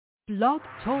Blog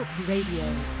Talk Radio.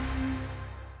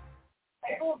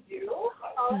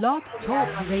 Blog Talk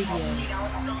Radio.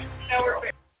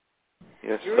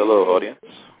 Yes, hello, audience.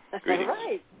 Greetings. All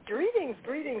right. Greetings,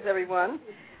 everyone.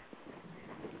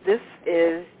 This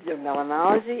is your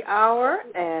Melanology Hour,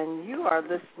 and you are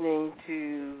listening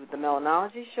to the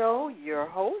Melanology Show. Your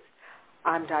host,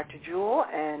 I'm Dr. Jewel,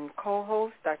 and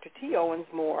co-host Dr. T. Owens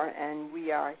Moore, and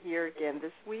we are here again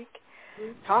this week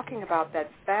talking about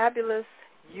that fabulous,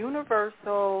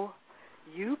 universal,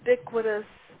 ubiquitous,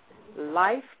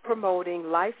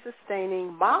 life-promoting,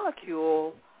 life-sustaining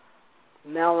molecule,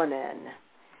 melanin.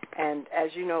 And as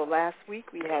you know, last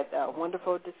week we had a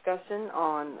wonderful discussion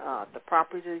on the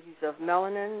properties of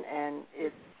melanin and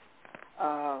its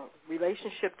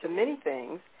relationship to many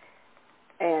things.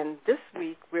 And this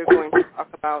week we're going to talk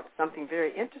about something very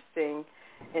interesting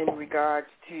in regards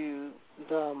to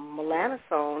the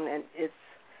melanosome and its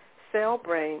cell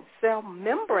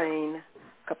membrane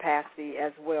capacity,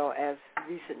 as well as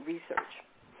recent research.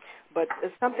 But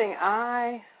it's something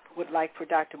I would like for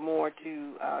Dr. Moore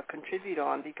to contribute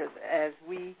on, because as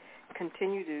we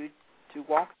continue to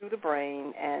walk through the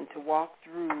brain and to walk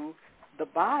through the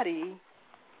body,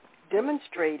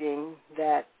 demonstrating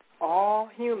that all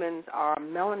humans are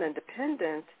melanin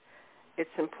dependent,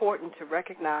 it's important to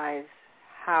recognize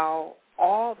how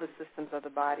all the systems of the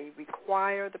body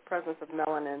require the presence of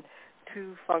melanin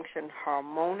to function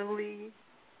hormonally,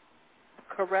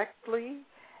 correctly,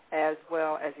 as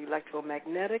well as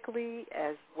electromagnetically,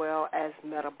 as well as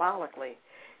metabolically.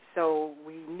 So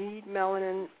we need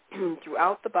melanin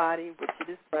throughout the body, which it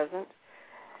is present,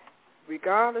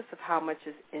 regardless of how much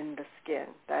is in the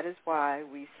skin. That is why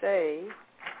we say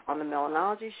on the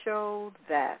Melanology Show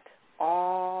that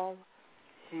all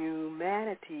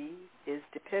humanity is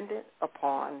dependent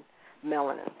upon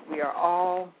melanin. We are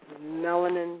all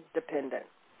melanin dependent.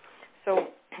 So,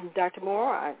 Dr.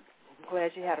 Moore, I'm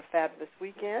glad you had a fabulous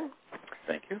weekend.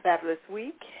 Thank you. Fabulous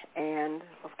week. And,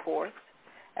 of course,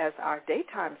 as our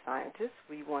daytime scientists,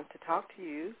 we want to talk to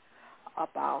you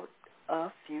about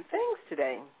a few things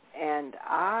today. And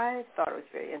I thought it was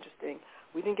very interesting.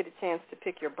 We didn't get a chance to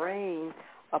pick your brain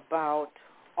about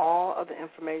all of the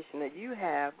information that you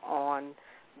have on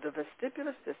the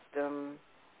vestibular system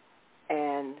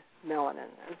and melanin.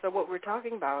 And so what we're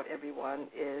talking about, everyone,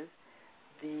 is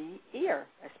the ear,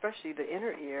 especially the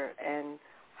inner ear, and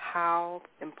how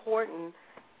important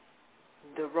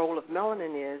the role of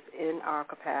melanin is in our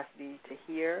capacity to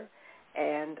hear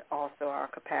and also our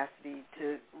capacity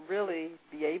to really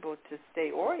be able to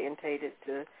stay orientated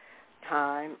to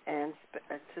time and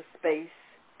to space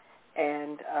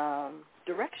and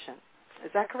direction.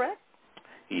 Is that correct?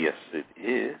 Yes, it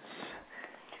is.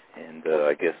 And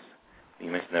I guess you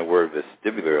mentioned that word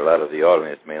vestibular. A lot of the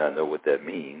audience may not know what that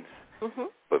means. Mm-hmm.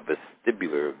 But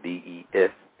vestibular,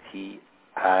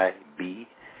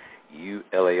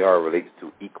 V-E-S-T-I-B-U-L-A-R, relates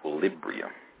to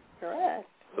equilibrium. Correct.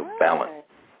 So right. balance.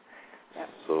 Yep.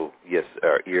 So, yes,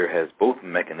 our ear has both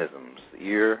mechanisms. The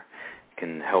ear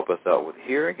can help us out with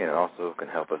hearing, and also can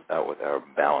help us out with our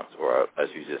balance, or our, as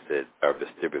you just said, our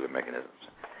vestibular mechanisms.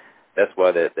 That's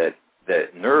why that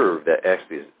nerve that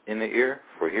actually is in the ear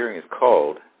for hearing is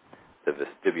called the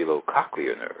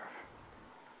vestibulocochlear nerve.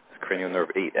 It's cranial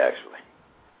nerve 8, actually.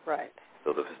 Right.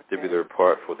 So the vestibular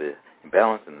part for the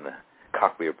balance and the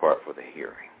cochlear part for the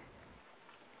hearing.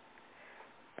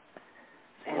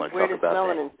 And where does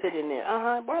melanin fit in there?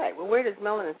 Right. Well, where does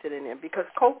melanin fit in there? Because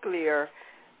cochlear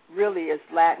really is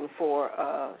Latin for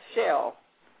shell.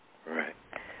 Right.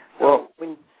 So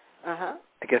well, I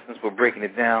guess since we're breaking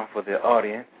it down for the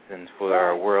audience and for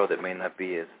our world that may not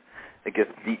be as, I guess,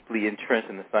 deeply entrenched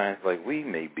in the science like we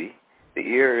may be, the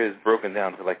ear is broken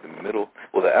down to like the middle,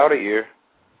 well, the outer ear,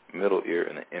 middle ear,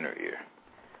 and the inner ear.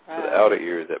 So the outer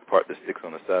ear is that part that sticks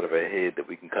on the side of our head that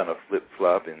we can kind of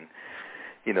flip-flop, and,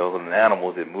 you know, in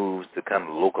animals it moves to kind of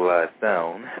localize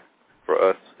sound. For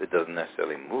us, it doesn't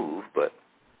necessarily move, but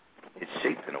it's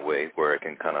shaped in a way where it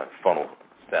can kind of funnel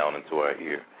sound into our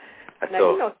ear.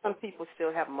 Now, you know, some people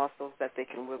still have muscles that they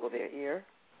can wiggle their ear.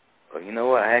 Well, you know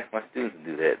what? I ask my students to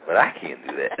do that, but I can't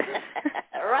do that.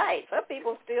 Right. Some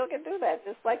people still can do that,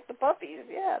 just like the puppies.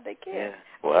 Yeah, they can. Yeah.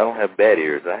 Well, I don't have bad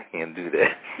ears. I can't do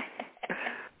that.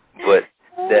 But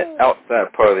that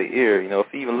outside part of the ear, you know,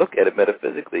 if you even look at it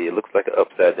metaphysically, it looks like an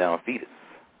upside-down fetus.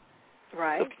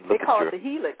 Right. So they call it the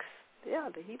helix. Yeah,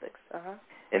 the helix.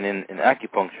 And in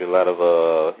acupuncture, a lot of,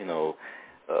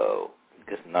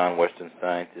 just non-Western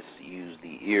scientists use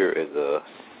the ear as a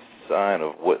sign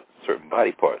of what certain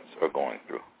body parts are going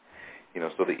through. You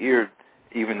know, so the ear,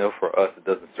 even though for us it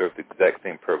doesn't serve the exact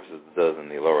same purpose as it does in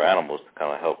the lower animals to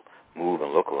kind of help move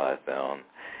and localize sound,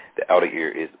 The outer ear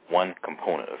is one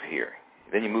component of hearing.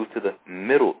 Then you move to the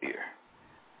middle ear.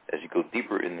 As you go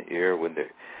deeper in the ear, when the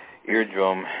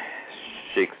eardrum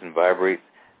shakes and vibrates,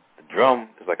 the drum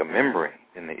is like a membrane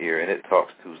in the ear, and it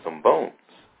talks to some bones.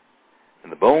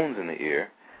 And the bones in the ear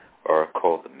are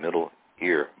called the middle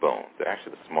ear bones. They're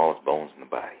actually the smallest bones in the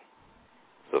body.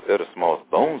 So if they're the smallest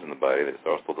bones in the body, they're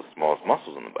also the smallest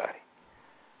muscles in the body.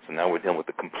 So now we're dealing with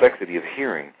the complexity of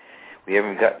hearing. We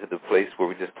haven't got to the place where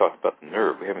we just talked about the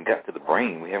nerve. We haven't got to the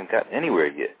brain. We haven't gotten anywhere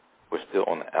yet. We're still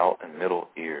on the out and middle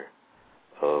ear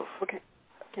of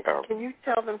Can you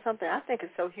tell them something? I think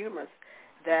it's so humorous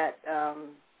that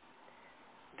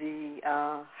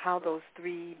how those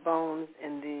three bones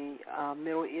in the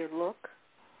middle ear look.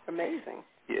 Amazing.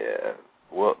 Yeah.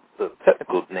 Well, the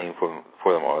technical name for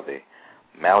them are the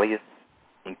malleus,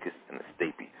 incus, and the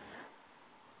stapes.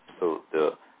 So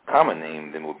the common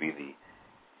name then will be the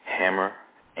hammer,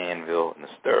 anvil, and the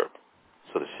stirrup.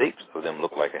 So the shapes of them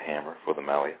look like a hammer for the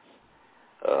malleus.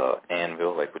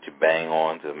 Anvil, like what you bang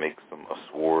on to make a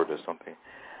sword or something.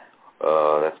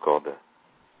 That's called the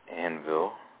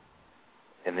anvil.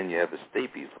 And then you have the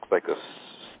stapes, looks like a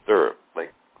stirrup,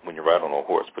 like when you ride on a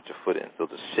horse, put your foot in. So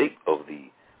the shape of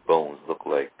the bones look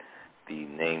like the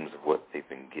names of what they've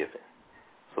been given.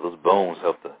 So those bones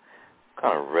help to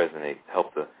kind of resonate,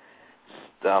 help to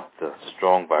stop the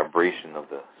strong vibration of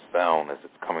the sound as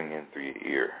it's coming in through your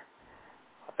ear.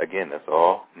 Again, that's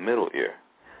all middle ear.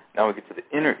 Now we get to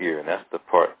the inner ear, and that's the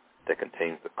part that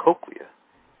contains the cochlea,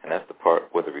 and that's the part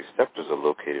where the receptors are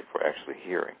located for actually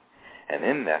hearing. And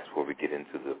then that's where we get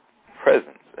into the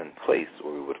presence and place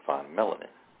where we would find melanin.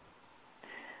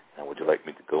 Now, would you like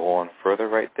me to go on further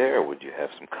right there, or would you have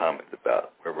some comments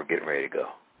about where we're getting ready to go?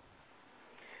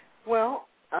 Well,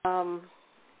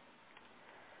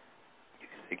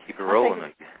 you keep it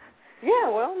rolling. Yeah,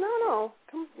 well, no.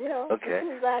 Okay.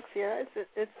 Relax here.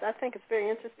 I think it's very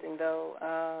interesting,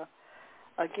 though.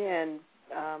 Again,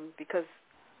 because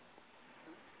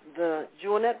the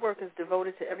Jewel Network is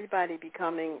devoted to everybody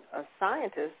becoming a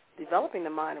scientist, developing the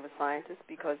mind of a scientist,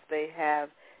 because they have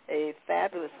a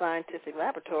fabulous scientific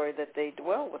laboratory that they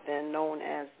dwell within known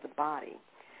as the body.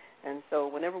 And so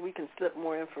whenever we can slip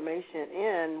more information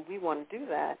in, we want to do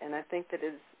that. And I think that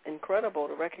it's incredible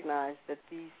to recognize that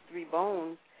these three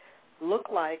bones look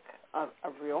like a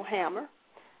real hammer.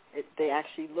 They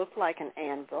actually look like an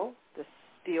anvil, the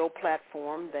steel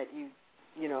platform that you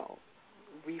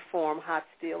reform hot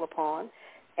steel upon,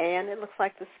 and it looks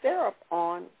like the stirrup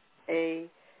on a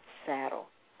saddle,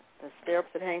 the stirrups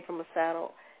that hang from a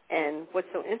saddle. And what's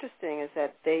so interesting is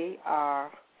that they are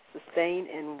sustained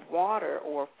in water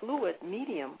or fluid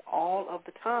medium all of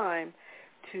the time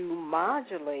to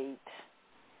modulate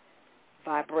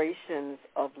vibrations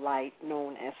of light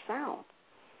known as sound.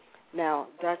 Now,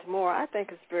 Dr. Moore, I think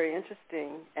it's very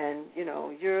interesting, and,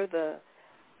 you're the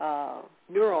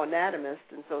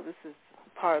neuroanatomist, and so this is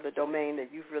part of the domain that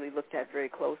you've really looked at very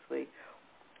closely.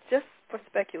 Just for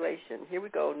speculation, here we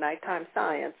go, nighttime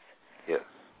science. Yes.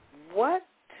 What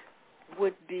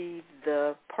would be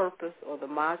the purpose or the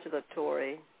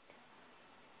modulatory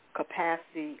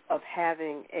capacity of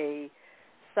having a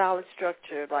solid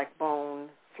structure like bone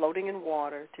floating in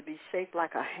water to be shaped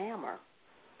like a hammer,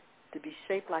 to be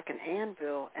shaped like an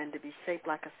anvil, and to be shaped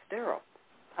like a stirrup?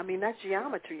 I mean, that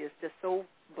geometry is just so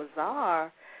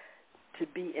bizarre to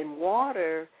be in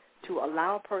water to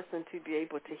allow a person to be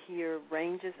able to hear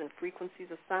ranges and frequencies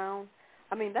of sound.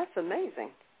 I mean, that's amazing.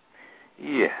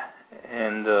 Yeah,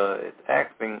 and it's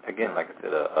acting, again, like I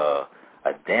said, a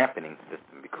dampening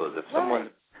system, because if someone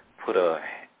put a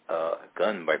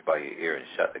gun right by your ear and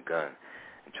shot the gun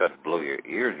and tried to blow your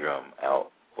eardrum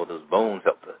out, well, those bones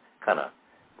help to kind of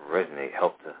resonate,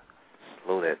 help to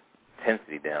slow that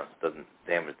intensity down so it doesn't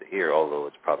damage the ear, although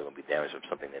it's probably going to be damaged from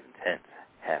something that intense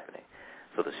happening.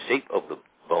 So the shape of the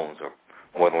bones are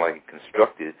more than likely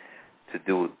constructed to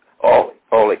do all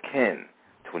it can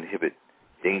to inhibit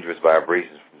dangerous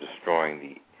vibrations from destroying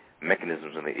the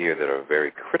mechanisms in the ear that are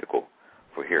very critical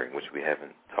for hearing, which we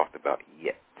haven't talked about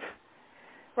yet.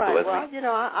 Right. So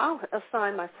I'll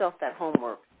assign myself that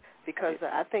homework, because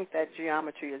I think that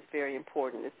geometry is very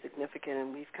important. It's significant,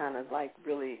 and we've kind of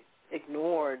really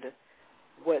ignored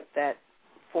what that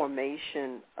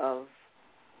formation of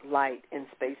light in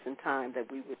space and time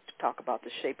that we would talk about,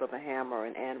 the shape of a hammer,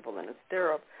 an anvil, and a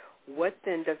stirrup. What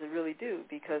then does it really do?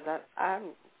 Because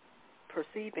I'm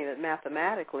perceiving that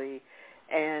mathematically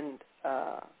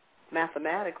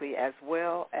as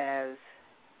well as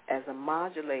a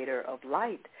modulator of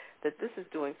light, that this is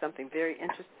doing something very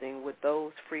interesting with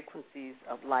those frequencies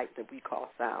of light that we call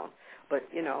sound. But,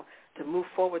 to move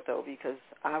forward, though, because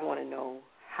I want to know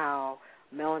how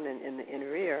melanin in the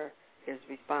inner ear is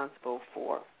responsible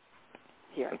for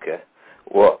hearing. Okay.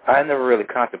 Well, I never really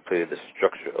contemplated the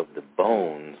structure of the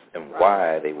bones and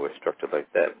why they were structured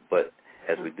like that. But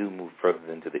as we do move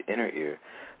further into the inner ear,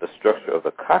 the structure of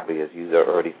the cochlea, as you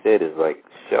already said, is like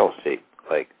shell-shaped,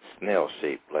 like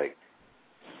snail-shaped, like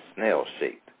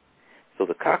snail-shaped. So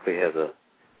the cochlea has a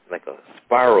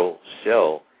spiral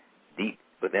shell deep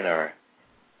within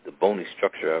the bony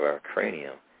structure of our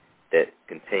cranium that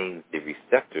contains the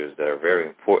receptors that are very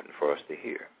important for us to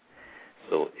hear.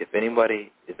 So if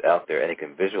anybody is out there and they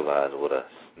can visualize what a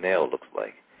snail looks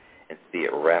like and see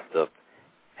it wrapped up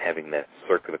having that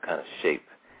circular kind of shape,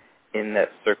 in that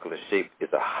circular shape is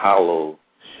a hollow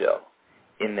shell.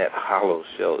 In that hollow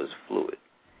shell is fluid.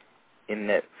 In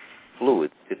that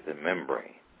fluid sits a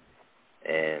membrane.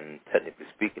 And technically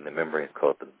speaking, the membrane is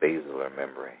called the basilar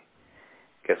membrane.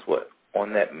 Guess what?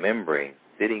 On that membrane,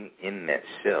 sitting in that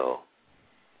shell,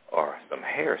 are some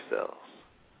hair cells.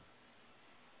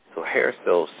 So hair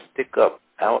cells stick up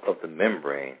out of the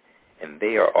membrane, and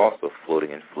they are also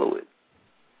floating in fluid.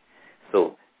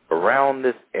 So around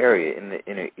this area in the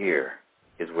inner ear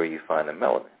is where you find the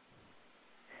melanin.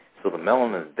 So the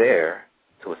melanin is there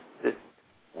to assist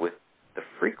with the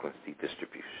frequency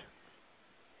distribution.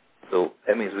 So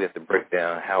that means we have to break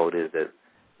down how it is that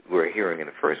we're hearing in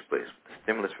the first place. The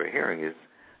stimulus for hearing is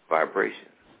vibrations,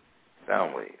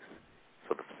 sound waves.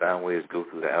 So the sound waves go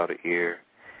through the outer ear,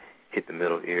 hit the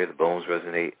middle ear, the bones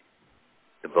resonate.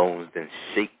 The bones then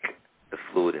shake the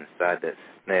fluid inside that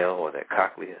snail or that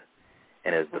cochlea.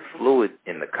 And as the fluid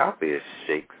in the cochlea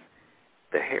shakes,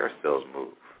 the hair cells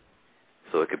move.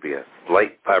 So it could be a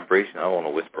slight vibration. I don't want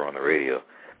to whisper on the radio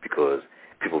because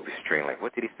people will be strained like,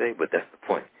 what did he say? But that's the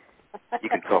point. You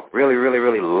can talk really, really,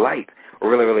 really light or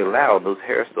really, really loud. Those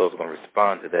hair cells are going to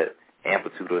respond to that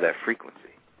amplitude or that frequency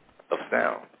of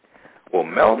sound. Well,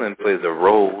 melanin plays a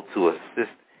role to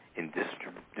assist in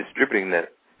distributing that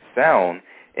sound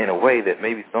in a way that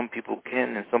maybe some people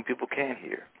can and some people can't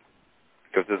hear.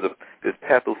 Because there's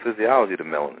pathophysiology to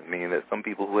melanin, meaning that some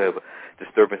people who have a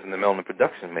disturbance in the melanin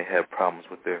production may have problems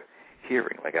with their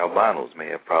hearing, like albinos may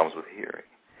have problems with hearing.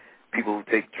 People who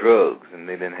take drugs and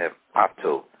they then have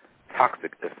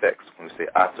ototoxic effects. When we say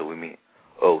oto, we mean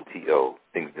O-T-O,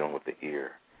 things dealing with the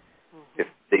ear. If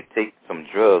they take some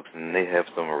drugs and they have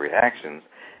some reactions,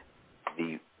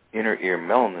 the inner ear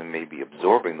melanin may be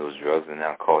absorbing those drugs and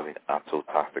now causing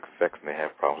ototoxic effects, and they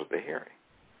have problems with their hearing.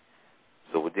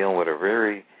 So we're dealing with a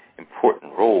very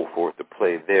important role for it to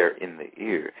play there in the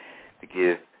ear to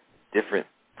give different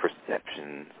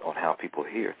perceptions on how people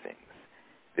hear things.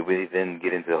 That we then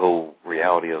get into the whole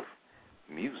reality of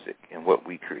music and what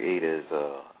we create as,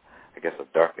 a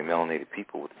darkly melanated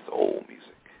people with soul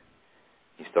music.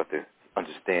 You start to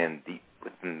understand deep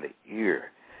within the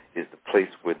ear is the place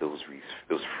where those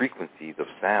frequencies of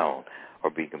sound are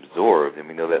being absorbed, and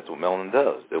we know that's what melanin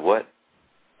does. It what?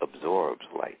 Absorbs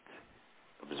light,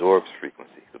 absorbs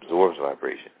frequencies, absorbs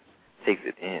vibrations, takes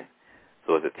it in.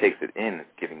 So as it takes it in, it's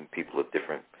giving people a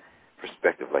different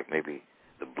perspective, like maybe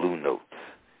the blue notes.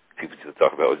 People used to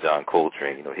talk about with John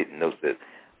Coltrane, hitting notes that,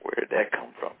 where did that come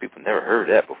from? People never heard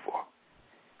that before.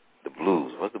 The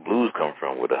blues, where's the blues come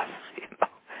from with us?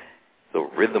 So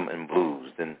rhythm and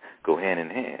blues then go hand in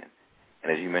hand.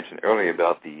 And as you mentioned earlier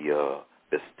about the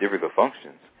vestibular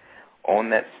functions, on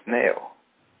that snail,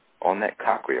 on that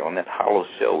cochlea, on that hollow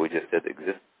shell we just said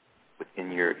exists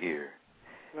within your ear,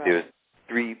 there's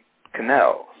 3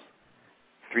 canals,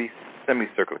 3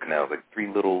 semicircular canals, like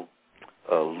 3 little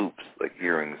loops, like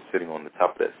earrings sitting on the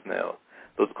top of that snail.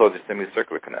 Those are called the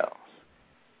semicircular canals.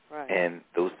 Right. And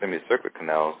those semicircular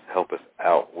canals help us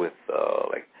out with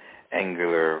like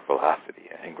angular velocity,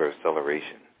 angular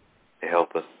acceleration. They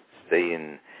help us stay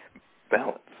in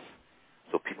balance.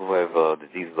 So people who have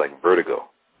diseases like vertigo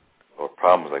or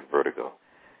problems like vertigo,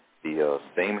 the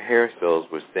same hair cells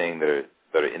we're saying that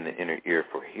are in the inner ear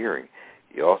for hearing,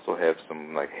 you also have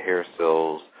some like hair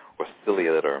cells or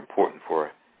cilia that are important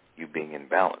for you being in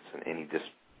balance. And any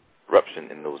disruption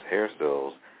in those hair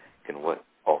cells can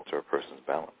alter a person's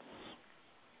balance.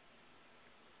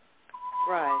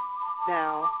 Right.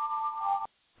 Now,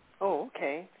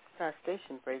 okay. It's our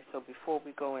station break, so before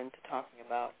we go into talking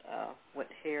about what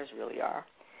hairs really are,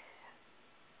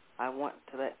 I want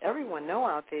to let everyone know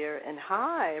out there, and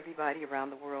hi, everybody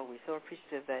around the world. We're so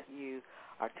appreciative that you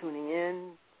are tuning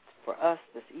in for us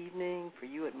this evening. For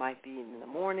you, it might be in the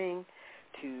morning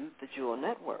to the Jewel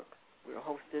Network. We're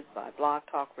hosted by Blog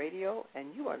Talk Radio,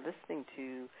 and you are listening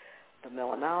to the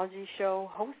Melanology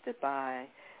Show, hosted by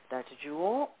Dr.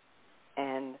 Jewel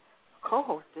and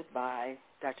co-hosted by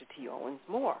Dr. T. Owens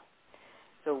Moore.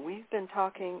 So we've been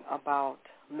talking about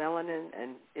melanin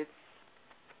and its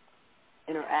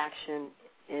interaction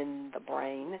in the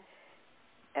brain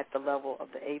at the level of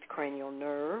the 8th cranial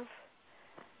nerve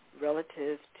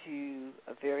relative to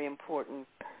a very important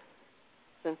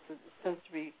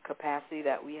sensory capacity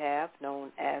that we have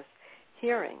known as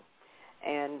hearing.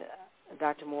 And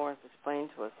Dr. Moore has explained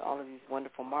to us all of these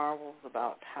wonderful marvels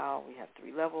about how we have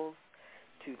 3 levels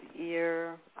to the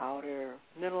ear, outer,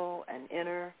 middle, and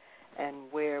inner, and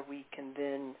where we can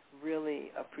then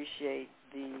really appreciate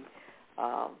the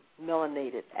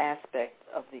melanated aspect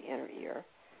of the inner ear,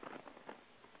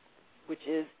 which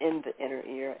is in the inner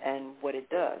ear, and what it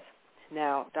does.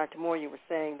 Now, Dr. Moore, you were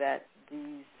saying that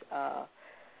these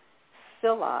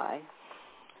villi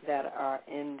that are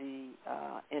in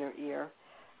the inner ear,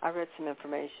 I read some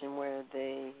information where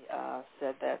they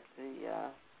said that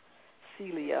the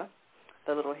cilia,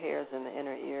 the little hairs in the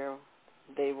inner ear,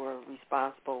 they were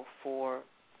responsible for,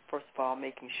 first of all,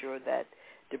 making sure that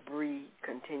debris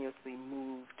continuously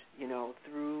moved,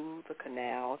 through the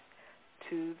canals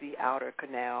to the outer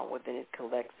canal, where then it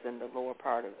collects in the lower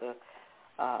part of the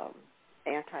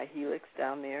anti-helix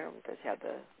down there, because you have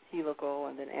the helical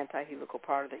and then anti-helical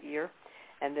part of the ear,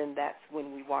 and then that's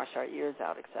when we wash our ears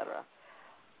out, etc.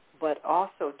 But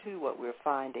also, too, what we're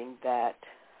finding that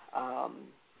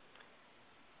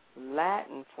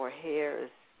Latin for hair is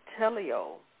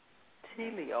telio,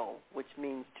 which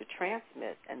means to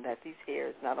transmit, and that these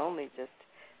hairs not only just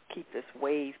keep this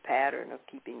wave pattern of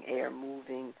keeping air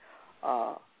moving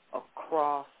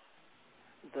across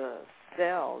the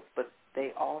cells, but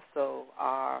they also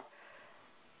are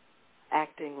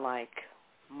acting like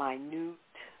minute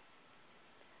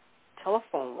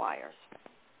telephone wires,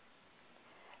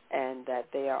 and that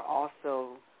they are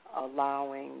also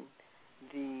allowing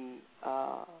the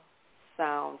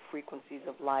sound frequencies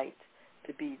of light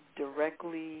to be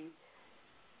directly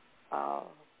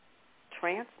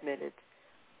transmitted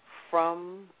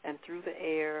from and through the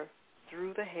air,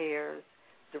 through the hairs,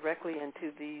 directly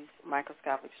into these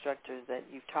microscopic structures that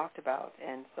you've talked about.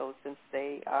 And so since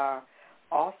they are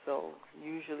also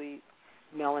usually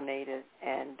melanated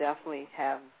and definitely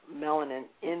have melanin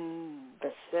in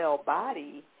the cell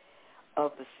body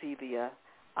of the cilia,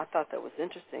 I thought that was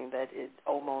interesting that it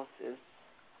almost is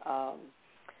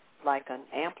like an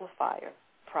amplifier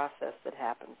process that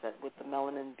happens, that with the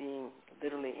melanin being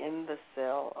literally in the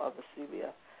cell of the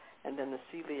cilia, and then the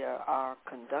cilia are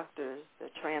conductors, they're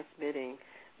transmitting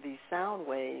these sound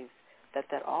waves, that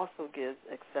also gives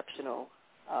exceptional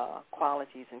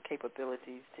qualities and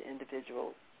capabilities to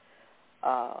individuals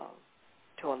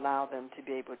to allow them to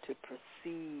be able to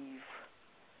perceive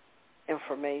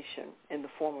information in the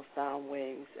form of sound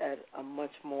waves at a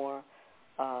much more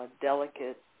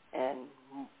delicate and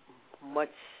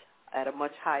at a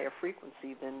much higher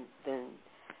frequency than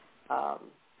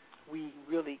we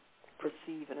really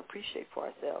perceive and appreciate for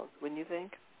ourselves. Wouldn't you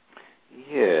think?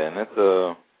 Yeah, and this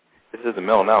is the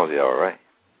melanology hour, right?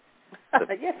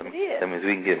 Yes, it is. That means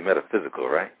we can get metaphysical,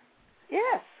 right?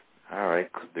 Yes. All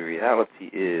right, 'cause the reality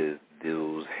is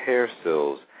those hair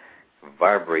cells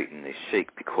vibrate and they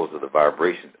shake because of the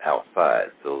vibrations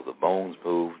outside. So the bones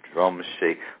move, drums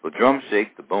shake. The drums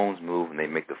shake, the bones move, and they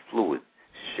make the fluid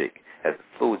shake. As the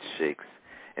fluid shakes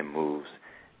and moves,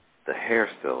 the hair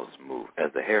cells move.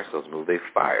 As the hair cells move, they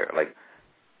fire like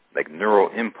neural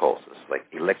impulses, like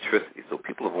electricity. So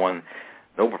people have won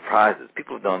Nobel Prizes.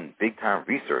 People have done big-time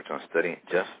research on studying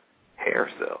just hair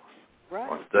cells, right,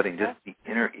 on studying just the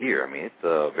inner ear. I mean, it's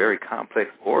a very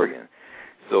complex organ.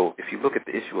 So if you look at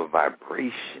the issue of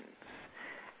vibrations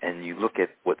and you look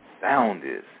at what sound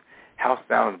is, how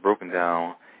sound is broken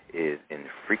down is in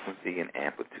frequency and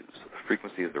amplitude. So the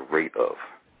frequency is the rate of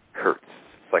hertz,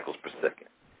 cycles per second.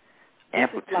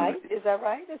 Amplitude. This is light, is that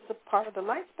right? It's a part of the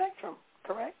light spectrum,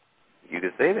 correct? You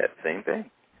could say that, same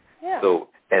thing. Yeah. So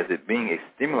as it being a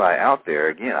stimuli out there,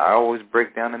 again, I always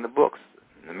break down in the books,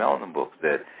 in the melanin books,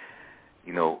 that,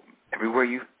 everywhere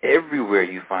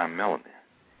you find melanin,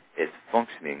 it's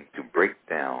functioning to break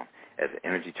down as an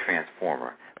energy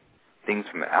transformer things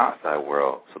from the outside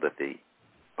world so that the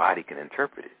body can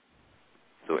interpret it.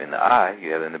 So in the eye,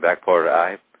 you have in the back part of the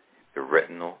eye, the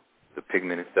retinal, the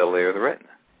pigmented cell layer of the retina.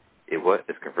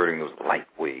 It's converting those light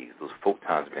waves, those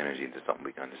photons of energy into something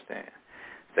we can understand.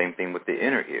 Same thing with the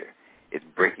inner ear. It's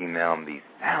breaking down these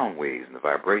sound waves and the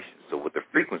vibrations. So with the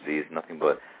frequency, it's nothing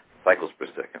but cycles per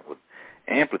second. With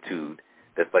amplitude,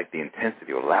 that's like the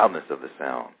intensity or loudness of the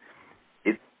sound.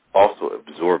 It's also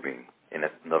absorbing, and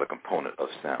that's another component of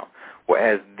sound.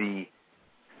 Whereas the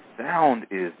sound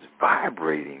is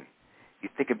vibrating, you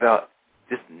think about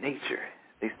just nature.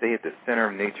 They say at the center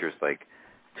of nature is like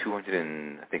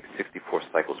 264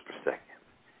 cycles per second,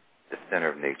 the center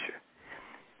of nature.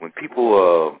 When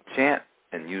people chant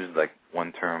and use like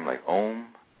one term like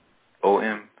Om,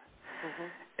 O-M,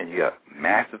 and you got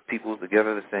massive people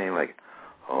together that's saying like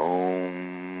Om,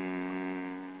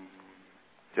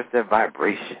 just that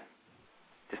vibration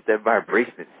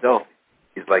itself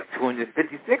is like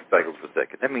 256 cycles per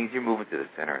second. That means you're moving to the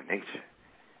center of nature.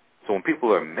 So when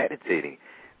people are meditating,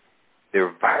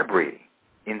 they're vibrating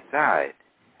inside,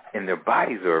 and their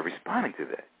bodies are responding to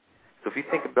that. So if you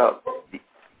think about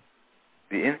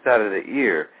the inside of the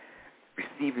ear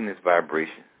receiving this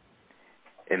vibration,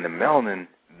 and the melanin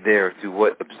there to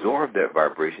absorb that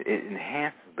vibration, it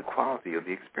enhances the quality of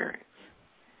the experience.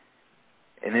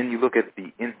 And then you look at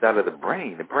the inside of the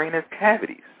brain. The brain has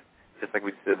cavities. Just like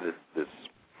we said, this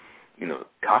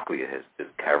cochlea is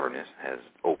cavernous, has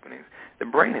openings. The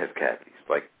brain has cavities,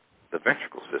 like the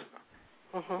ventricle system.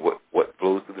 What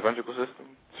flows through the ventricle system?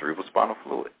 Cerebrospinal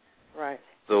fluid. Right.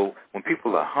 So when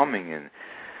people are humming and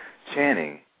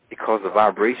chanting, it causes a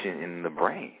vibration in the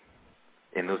brain,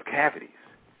 in those cavities.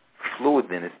 Fluid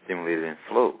then is stimulated and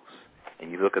flows.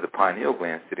 And you look at the pineal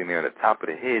gland sitting there at the top of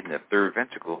the head in the third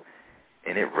ventricle,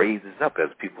 and it raises up as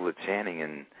people are chanting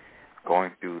and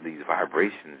going through these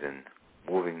vibrations and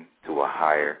moving to a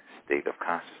higher state of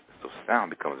consciousness. So sound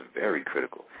becomes very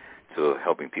critical to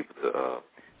helping people to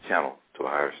channel to a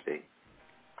higher state.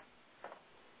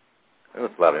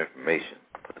 That's a lot of information,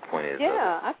 but the point is...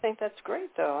 Yeah, I think that's great,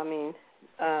 though. I mean,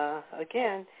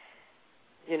 again,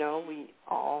 we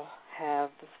all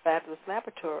have this fabulous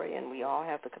laboratory, and we all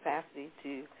have the capacity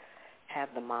to have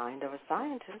the mind of a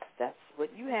scientist. That's what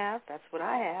you have. That's what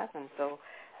I have. And so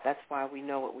that's why we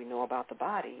know what we know about the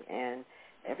body. And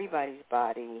everybody's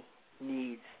body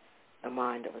needs the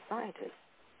mind of a scientist.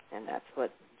 And that's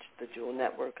what the Jewel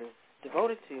Network is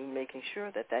devoted to, making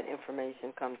sure that that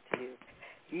information comes to you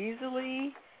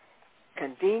easily,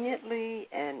 conveniently,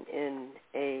 and in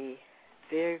a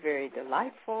very, very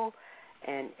delightful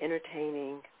and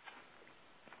entertaining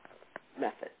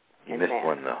method. You missed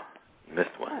one, though. You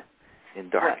missed one. What? In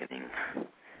darkening.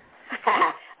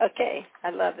 Okay, I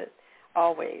love it.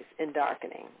 Always in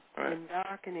darkening. Right. In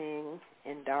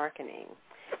darkening.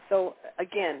 So,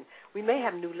 again, we may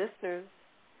have new listeners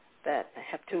that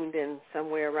have tuned in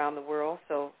somewhere around the world.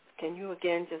 So can you,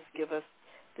 again, just give us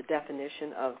the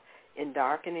definition of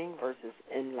endarkening versus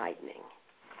enlightening?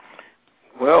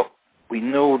 Well, we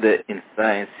know that in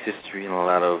science history and a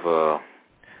lot of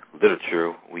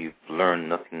literature, we've learned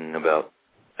nothing about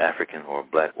African or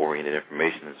black-oriented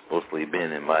information. It's mostly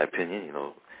been, in my opinion,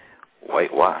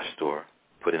 whitewashed or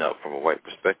put it out from a white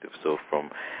perspective. So from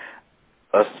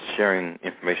us sharing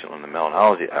information on the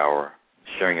Melanology Hour,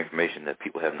 sharing information that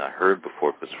people have not heard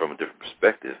before, but from a different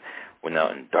perspective, we're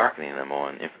now darkening them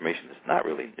on information that's not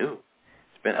really new.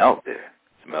 It's been out there.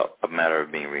 It's a matter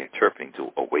of being reinterpreting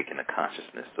to awaken a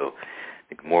consciousness. So I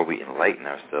think the more we enlighten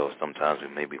ourselves, sometimes we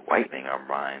may be whitening our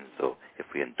minds. So if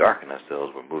we darken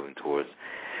ourselves, we're moving towards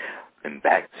and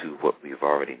back to what we've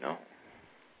already known.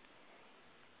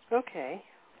 Okay.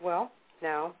 Well,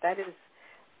 now that is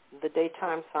the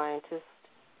daytime scientist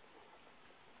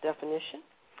definition.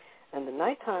 And the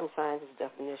nighttime scientist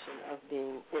definition of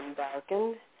being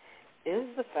endarkened is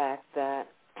the fact that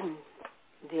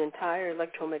the entire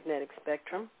electromagnetic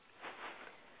spectrum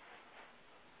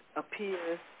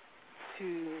appears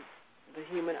to the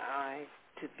human eye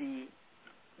to be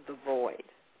the void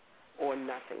or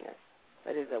nothingness.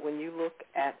 That is, that when you look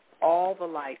at all the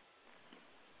light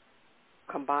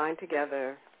combined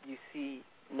together, you see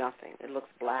nothing. It looks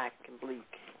black and bleak,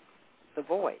 the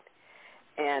void.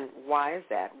 And why is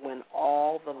that? When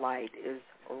all the light is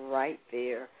right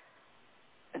there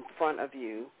in front of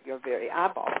you, your very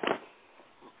eyeballs.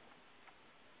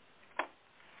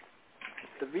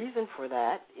 The reason for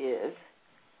that is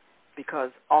because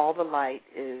all the light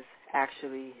is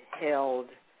actually held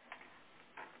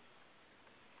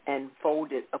and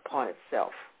folded upon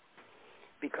itself.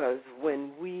 Because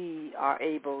when we are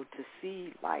able to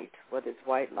see light, whether it's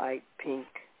white light, pink,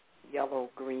 yellow,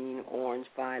 green, orange,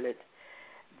 violet,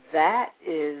 that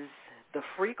is the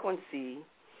frequency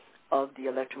of the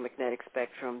electromagnetic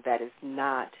spectrum that is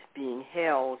not being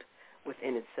held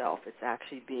within itself. It's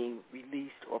actually being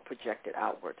released or projected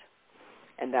outward.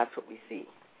 And that's what we see.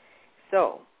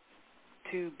 So,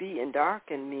 to be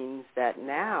endarkened means that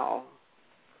now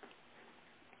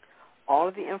all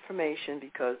of the information,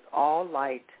 because all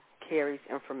light carries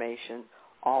information,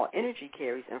 all energy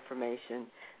carries information,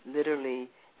 literally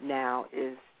now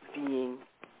is being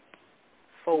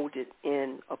folded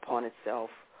in upon itself,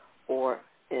 or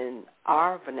in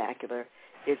our vernacular,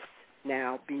 it's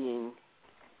now being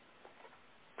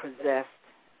possessed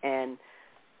and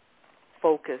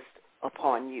focused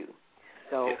upon you.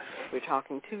 So yes. we're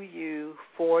talking to you,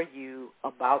 for you,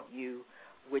 about you,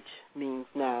 which means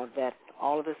now that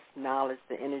all of this knowledge,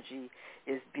 the energy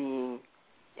is being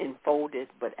enfolded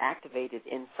but activated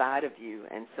inside of you,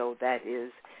 and so that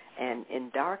is an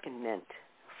endarkenment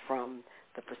from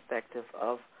the perspective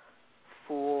of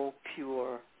full,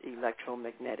 pure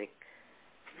electromagnetic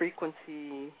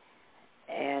frequency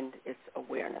and its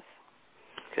awareness.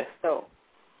 Okay. So,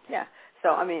 yeah. So,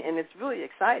 I mean, and it's really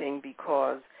exciting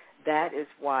because that is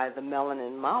why the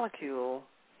melanin molecule,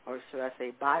 or should I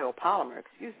say biopolymer,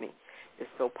 is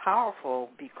so powerful,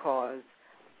 because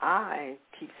I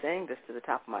keep saying this to the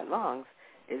top of my lungs,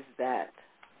 is that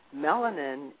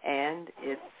melanin and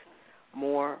its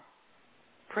more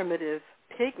primitive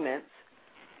pigments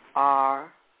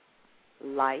are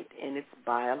light in its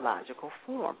biological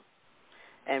form.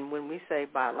 And when we say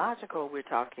biological, we're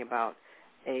talking about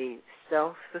a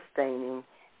self-sustaining,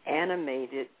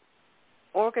 animated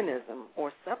organism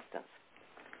or substance.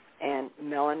 And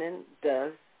melanin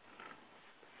does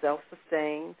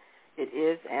self-sustain. It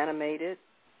is animated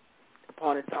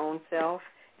upon its own self.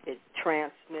 It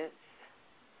transmits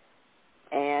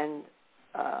and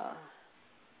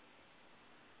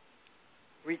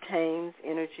retains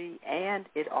energy, and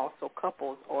it also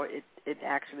couples, or it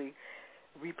actually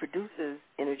reproduces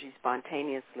energy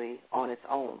spontaneously on its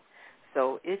own.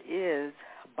 So it is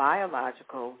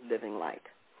biological living light,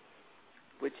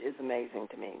 which is amazing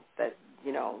to me. That,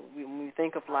 you know, when we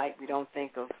think of light, we don't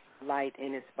think of light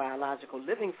in its biological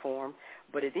living form,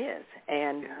 but it is.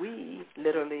 And we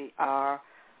literally are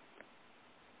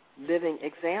living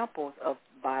examples of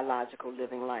biological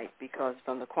living light, because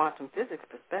from the quantum physics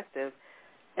perspective,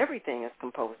 everything is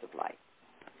composed of light,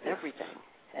 everything.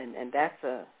 And that's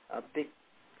a big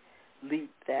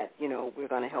leap that, you know, we're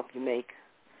going to help you make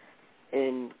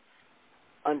in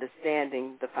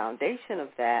understanding the foundation of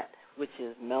that, which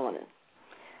is melanin.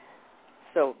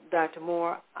 So, Dr.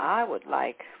 Moore, I would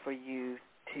like for you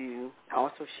to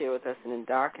also share with us an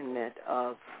endarkenment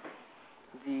of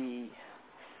the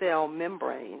cell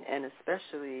membrane, and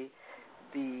especially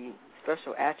the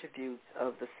special attributes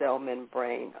of the cell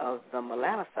membrane of the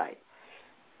melanocyte.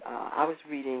 I was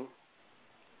reading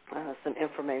some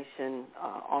information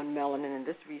on melanin, and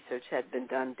this research had been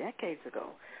done decades ago,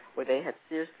 where they had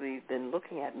seriously been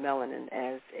looking at melanin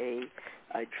as a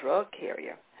drug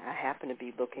carrier. I happen to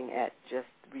be looking at just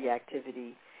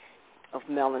reactivity of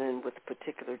melanin with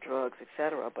particular drugs,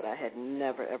 etc., but I had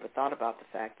never, ever thought about the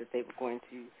fact that they were going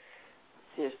to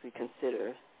seriously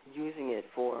consider using it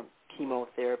for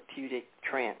chemotherapeutic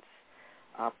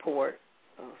transport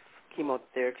of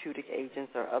chemotherapeutic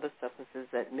agents or other substances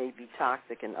that may be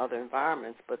toxic in other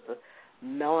environments, but the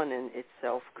melanin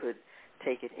itself could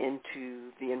take it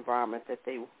into the environment that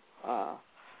they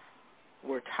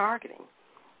were targeting.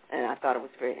 And I thought it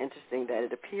was very interesting that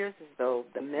it appears as though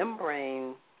the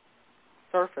membrane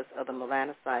surface of the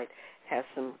melanocyte has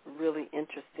some really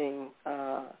interesting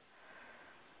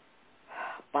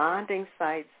bonding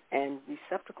sites and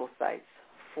receptacle sites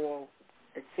for,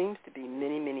 it seems to be,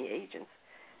 many, many agents.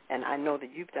 And I know that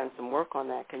you've done some work on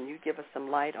that. Can you give us some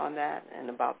light on that and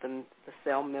about the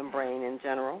cell membrane in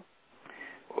general?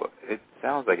 Well, it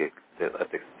sounds like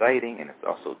it's exciting, and it's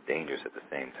also dangerous at the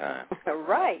same time.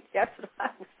 Right. That's what I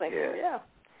was thinking, yeah.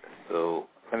 So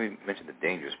let me mention the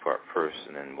dangerous part first,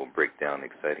 and then we'll break down the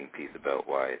exciting piece about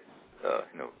why it's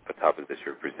a topic that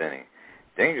you're presenting.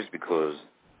 Dangerous because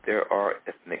there are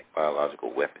ethnic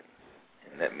biological weapons,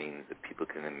 and that means that people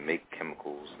can make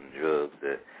chemicals and drugs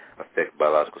that affect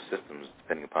biological systems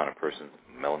depending upon a person's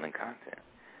melanin content.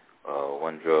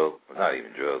 One drug, not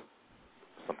even drug,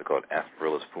 something called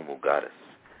Aspergillus fumigatus.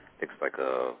 It's like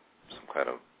some kind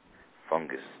of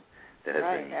fungus that has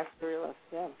been Aspergillus,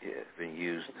 it's been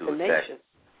used it's to tenacious. attack.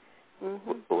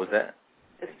 Mm-hmm. What was that?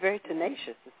 It's very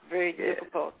tenacious. It's very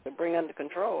difficult to bring under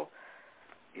control.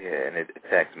 Yeah, and it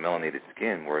attacks melanated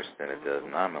skin worse than it does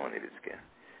non-melanated skin.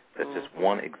 That's just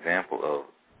one example of,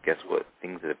 guess what,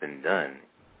 things that have been done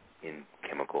in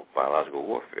chemical, biological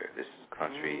warfare. This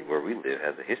country where we live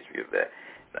has a history of that.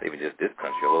 Not even just this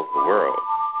country, all over the world,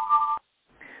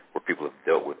 where people have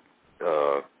dealt with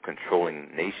controlling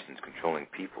nations, controlling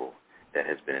people. That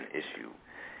has been an issue.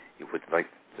 You would like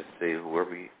to say where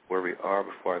we are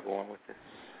before I go on with this?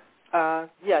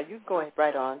 Yeah, you go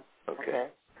right on. Okay.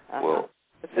 Well,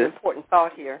 it's an important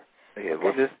thought here. Yeah,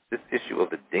 well, this issue of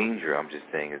the danger, I'm just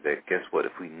saying, is that, guess what,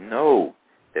 if we know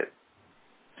that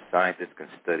scientists can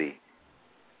study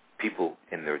people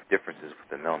and their differences with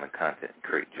the melanin content and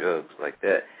create drugs like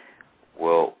that,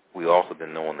 well, we also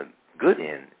then know on the good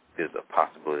end there's a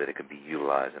possibility that it could be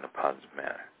utilized in a positive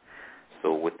manner.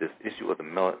 So with issue of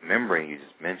the membrane you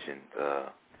just mentioned,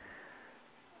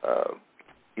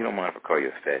 you don't mind if I call you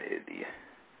a fathead, do you?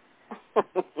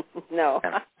 No.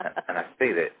 And I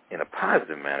say that in a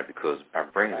positive manner because our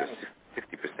brains are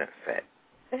 60% fat.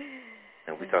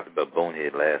 And we talked about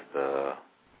bonehead last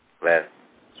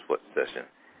session.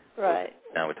 Right.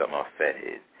 So now we're talking about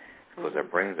fathead because our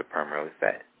brains are primarily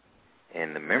fat.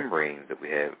 And the membranes that we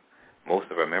have,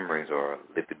 most of our membranes are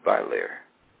lipid bilayer.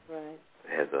 Right.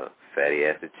 It has a fatty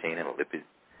acid chain and a lipid,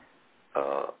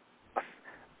 a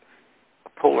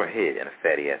polar head and a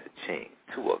fatty acid chain,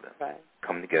 two of them. Right.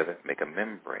 Come together, make a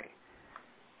membrane.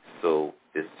 So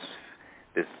this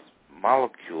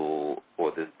molecule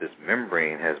or this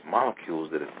membrane has molecules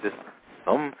that assist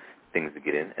some things to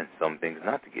get in and some things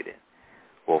not to get in.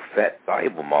 Well,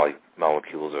 fat-soluble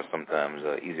molecules are sometimes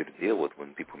easier to deal with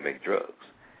when people make drugs.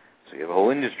 So you have a whole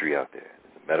industry out there.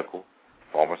 It's a medical,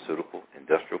 pharmaceutical,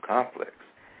 industrial complex.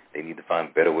 They need to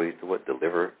find better ways to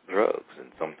deliver drugs,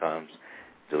 and sometimes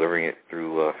delivering it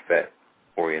through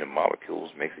fat-oriented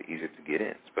molecules makes it easier to get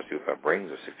in, especially if our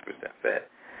brains are 60% fat.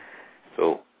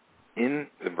 So in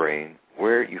the brain,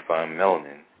 where you find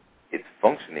melanin, it's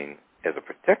functioning as a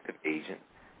protective agent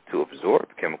to absorb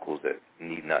chemicals that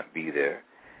need not be there.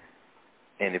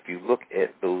 And if you look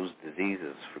at those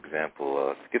diseases, for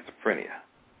example, schizophrenia.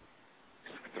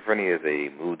 Schizophrenia is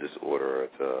a mood disorder.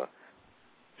 It's a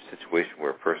situation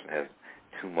where a person has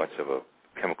too much of a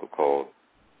chemical called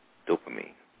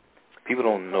dopamine. People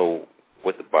don't know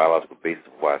what the biological basis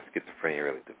of why schizophrenia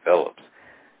really develops.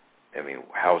 I mean,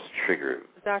 how it's triggered.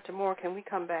 Dr. Moore, can we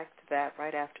come back to that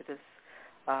right after this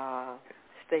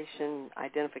station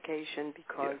identification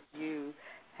because you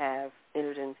have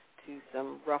entered into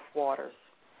some rough waters.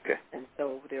 Okay. And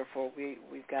so, therefore,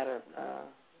 we've got to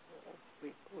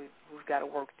we've got to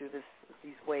work through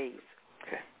these waves.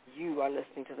 Okay. You are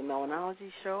listening to the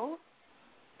Melanology Show,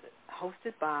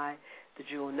 hosted by the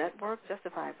Jewel Network,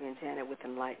 Justifiably Enchanted with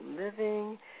Enlightened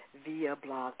Living, via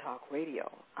Blog Talk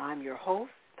Radio. I'm your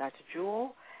host, Dr.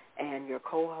 Jewel, and your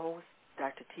co-host,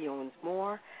 Dr. T. Owens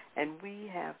Moore, and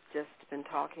we have just been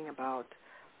talking about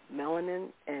melanin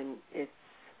and its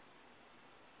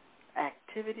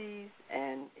activities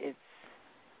and its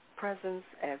presence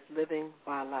as living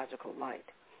biological light.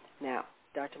 Now,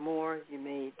 Dr. Moore, you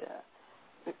made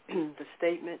the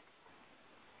statement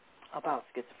about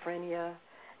schizophrenia,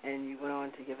 and you went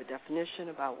on to give a definition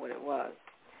about what it was.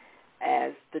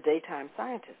 As the daytime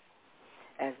scientist.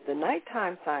 As the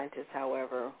nighttime scientist,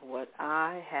 however, what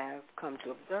I have come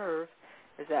to observe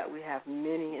is that we have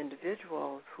many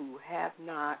individuals who have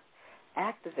not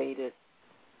activated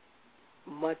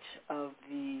much of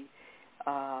the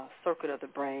circuit of the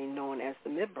brain known as the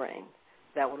midbrain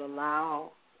that would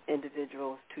allow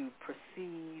individuals to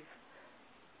perceive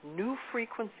new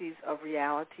frequencies of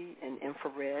reality in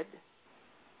infrared,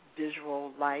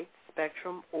 visual light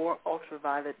spectrum, or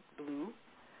ultraviolet blue.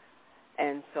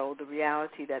 And so the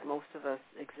reality that most of us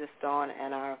exist on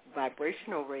and our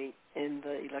vibrational rate in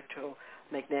the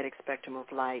electromagnetic spectrum of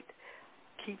light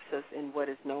keeps us in what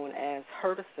is known as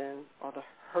Hertzian or the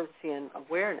Hertzian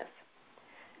awareness.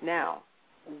 Now,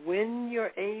 when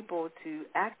you're able to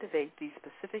activate these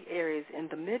specific areas in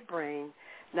the midbrain,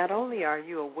 not only are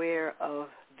you aware of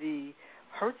the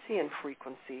Hertzian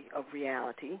frequency of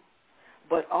reality,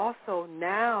 but also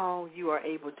now you are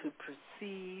able to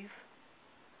perceive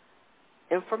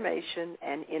information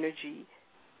and energy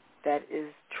that is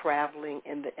traveling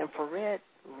in the infrared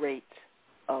rate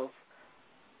of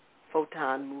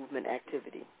photon movement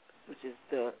activity, which is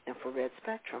the infrared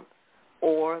spectrum,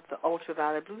 or the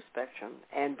ultraviolet blue spectrum,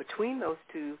 and between those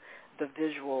two, the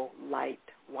visual light,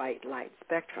 white light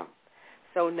spectrum.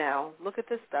 So now, look at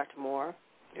this, Dr. Moore.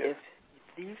 Yes. If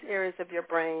these areas of your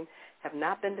brain have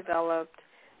not been developed,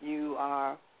 you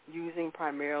are using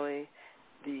primarily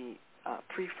the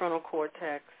prefrontal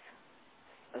cortex,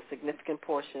 a significant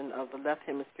portion of the left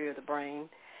hemisphere of the brain,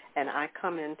 and I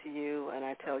come into you and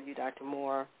I tell you, Dr.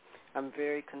 Moore, I'm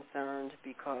very concerned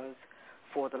because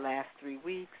for the last 3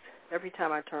 weeks, every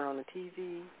time I turn on the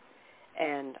TV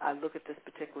and I look at this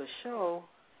particular show,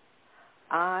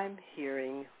 I'm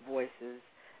hearing voices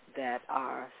that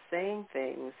are saying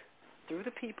things through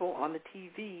the people on the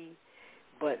TV,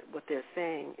 but what they're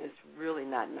saying is really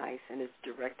not nice, and it's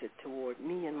directed toward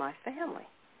me and my family.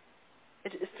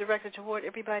 It's directed toward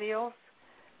everybody else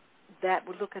that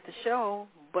would look at the show,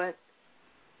 but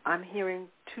I'm hearing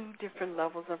two different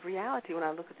levels of reality when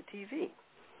I look at the TV.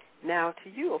 Now, to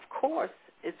you, of course,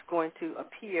 it's going to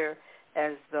appear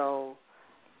as though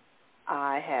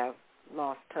I have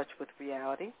lost touch with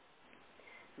reality,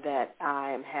 that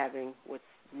I am having what's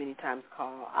many times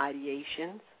called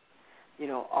ideations.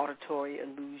 auditory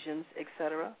illusions,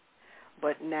 etc.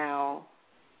 But now,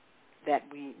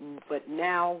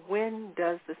 when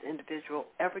does this individual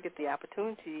ever get the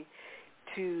opportunity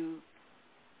to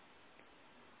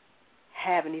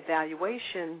have an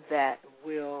evaluation that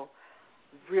will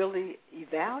really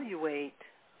evaluate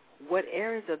what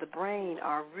areas of the brain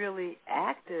are really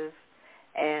active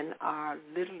and are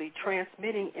literally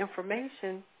transmitting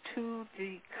information to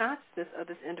the consciousness of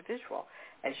this individual?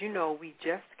 As you know, we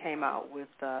just came out with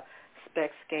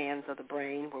SPECT scans of the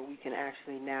brain where we can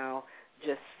actually now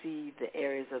just see the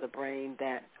areas of the brain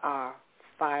that are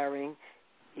firing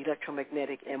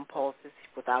electromagnetic impulses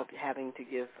without having to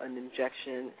give an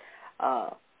injection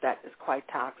that is quite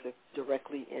toxic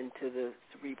directly into the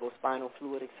cerebral spinal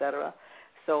fluid, etc.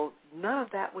 So none of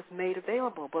that was made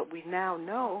available, but we now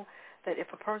know that if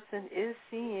a person is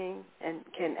seeing and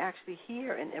can actually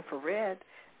hear in infrared,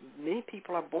 many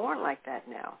people are born like that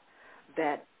now,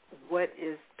 that what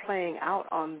is playing out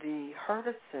on the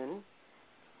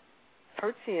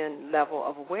Hertzian level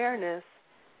of awareness,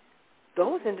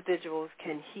 those individuals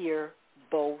can hear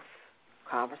both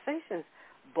conversations,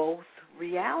 both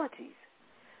realities.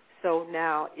 So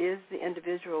now, is the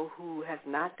individual who has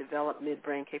not developed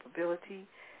midbrain capability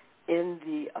in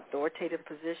the authoritative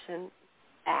position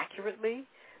accurately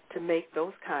to make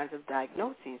those kinds of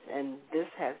diagnoses? And this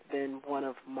has been one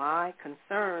of my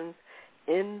concerns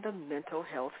in the mental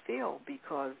health field,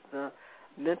 because the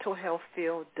mental health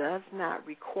field does not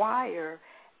require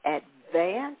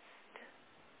advanced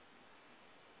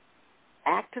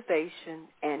activation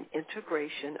and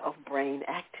integration of brain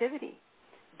activity.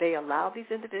 They allow these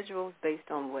individuals, based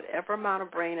on whatever amount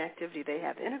of brain activity they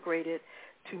have integrated,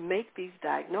 to make these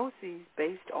diagnoses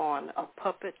based on a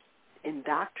puppet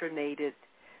indoctrinated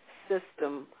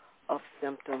system of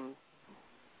symptom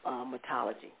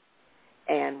methodology.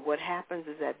 And what happens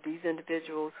is that these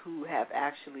individuals who have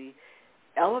actually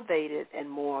elevated and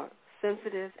more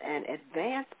sensitive and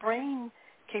advanced brain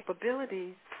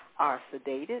capabilities are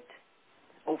sedated.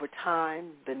 Over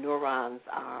time, the neurons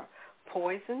are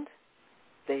poisoned.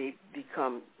 They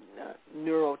become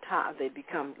they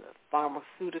become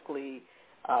pharmaceutically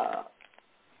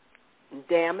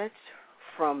damaged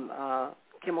from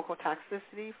chemical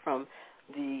toxicity from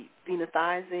the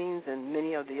phenothiazines and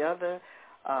many of the other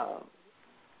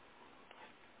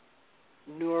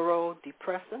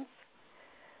neurodepressants,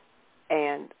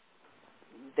 and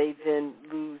they then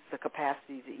lose the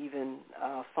capacity to even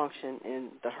function in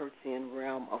the Hertzian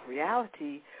realm of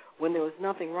reality, when there was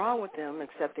nothing wrong with them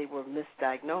except they were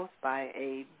misdiagnosed by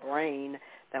a brain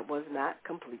that was not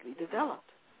completely developed.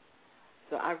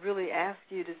 So I really ask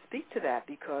you to speak to that,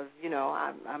 because,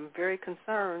 I'm very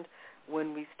concerned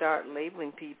when we start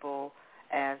labeling people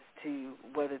as to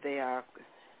whether they are,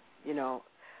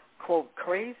 quote,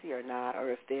 crazy or not,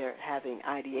 or if they're having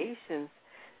ideations.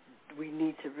 We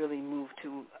need to really move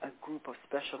to a group of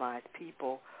specialized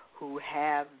people who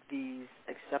have these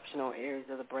exceptional areas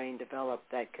of the brain developed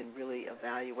that can really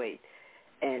evaluate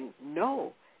and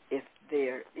know if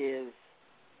there is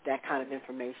that kind of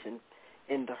information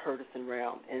in the Hertzian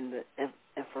realm, in the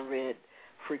infrared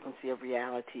frequency of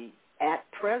reality at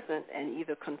present, and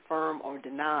either confirm or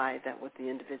deny that what the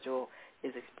individual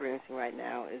is experiencing right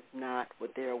now is not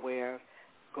what they're aware of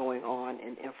going on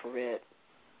in infrared,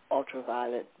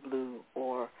 ultraviolet, blue,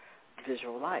 or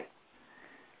visual light.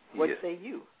 What say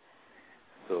you?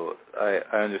 So I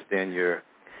understand your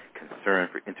concern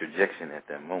for interjection at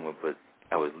that moment, but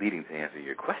I was leading to answer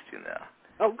your question now.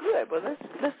 Oh, good. Well, let's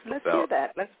hear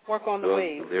that. Let's work on the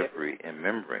wave. Delivery and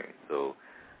membrane. So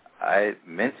I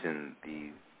mentioned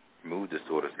the mood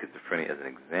disorder, schizophrenia, as an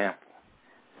example.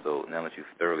 So now that you've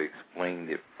thoroughly explained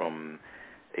it from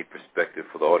a perspective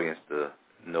for the audience to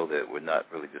know that we're not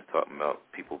really just talking about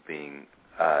people being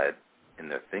odd in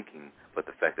their thinking, but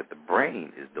the fact that the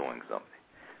brain is doing something.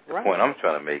 The point I'm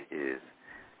trying to make is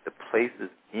the places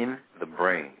in the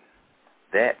brain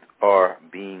that are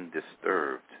being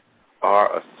disturbed are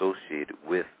associated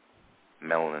with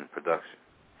melanin production.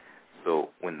 So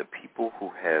when the people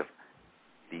who have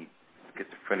the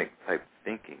schizophrenic type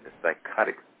thinking, the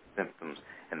psychotic symptoms,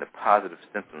 and the positive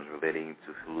symptoms relating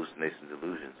to hallucinations,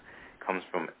 delusions, comes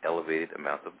from elevated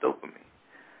amounts of dopamine.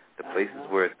 The places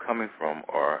where it's coming from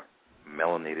are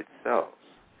melanated cells.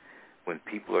 When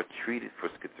people are treated for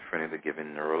schizophrenia, they're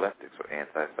given neuroleptics or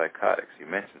antipsychotics. You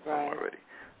mentioned some already.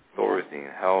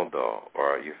 Thorazine, Haldol,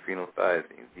 or your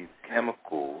phenothiazines. These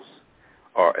chemicals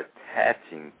are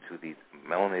attaching to these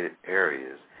melanated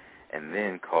areas and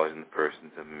then causing the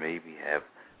person to maybe have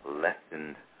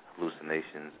lessened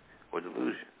hallucinations or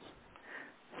delusions.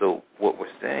 So what we're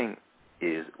saying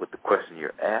is, with the question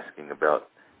you're asking about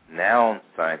now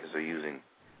scientists are using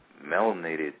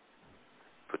melanated,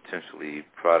 potentially,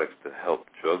 products to help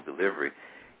drug delivery.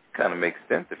 It kind of makes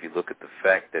sense if you look at the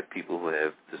fact that people who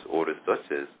have disorders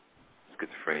such as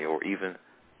schizophrenia or even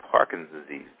Parkinson's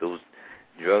disease, those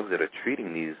drugs that are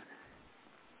treating these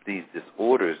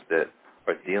disorders that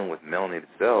are dealing with melanated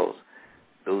cells,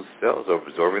 those cells are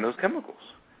absorbing those chemicals.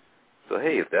 So,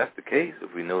 hey, if that's the case,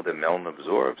 if we know that melanin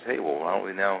absorbs, hey, well, why don't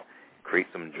we now create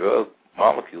some drug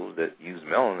molecules that use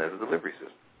melanin as a delivery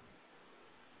system?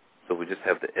 So we just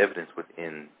have the evidence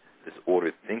within this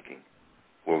ordered thinking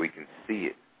where we can see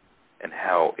it and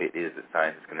how it is that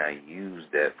scientists can now use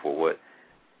that for what?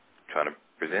 Trying to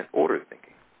present ordered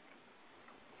thinking.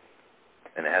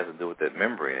 And it has to do with that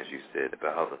membrane, as you said,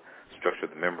 about how the structure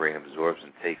of the membrane absorbs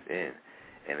and takes in.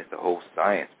 And it's the whole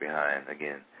science behind,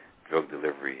 again, drug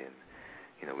delivery. And,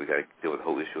 we got to deal with the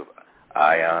whole issue of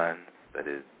ions, that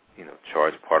is,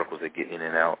 charged particles that get in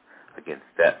and out. Again,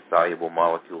 fat-soluble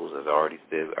molecules, as I already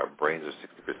said, our brains are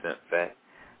 60% fat.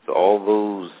 So all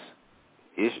those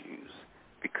issues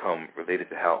become related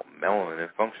to how melanin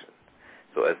functions.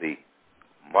 So as the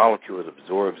molecule that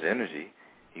absorbs energy,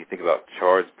 you think about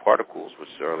charged particles, which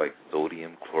are like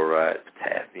sodium, chloride,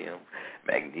 potassium,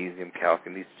 magnesium,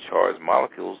 calcium. These charged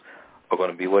molecules are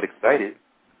going to be what excited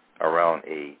around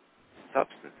a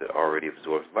substance that already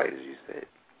absorbs light, as you said.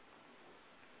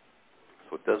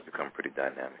 So it does become pretty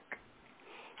dynamic.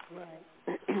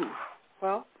 Right.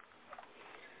 Well,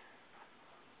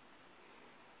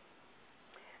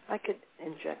 I could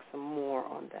inject some more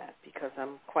on that because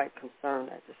I'm quite concerned.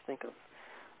 I just think of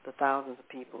the thousands of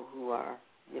people who are,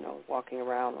 walking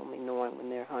around only knowing when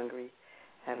they're hungry,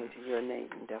 having to urinate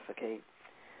and defecate.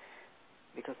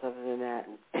 Because other than that,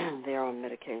 they're on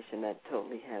medication that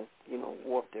totally has,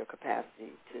 warped their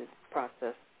capacity to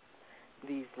process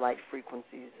these light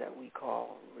frequencies that we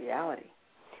call reality.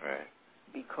 Right.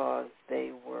 Because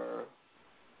they were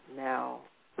now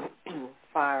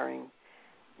firing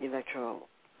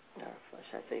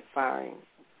firing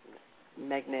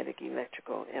magnetic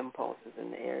electrical impulses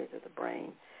in the areas of the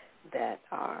brain that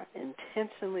are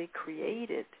intentionally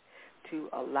created to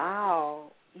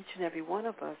allow each and every one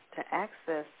of us to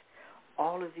access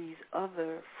all of these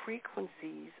other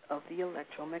frequencies of the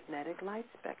electromagnetic light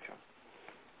spectrum.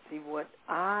 See, what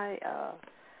I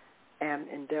am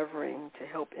endeavoring to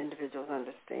help individuals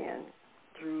understand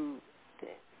through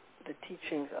the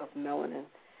teachings of melanin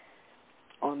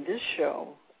on this show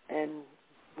and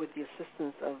with the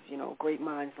assistance of, great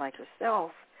minds like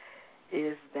yourself,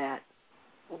 is that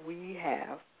we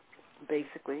have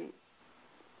basically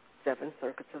 7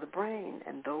 circuits of the brain,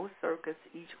 and those circuits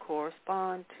each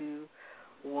correspond to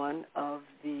one of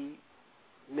the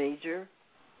major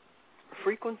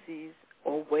frequencies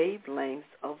or wavelengths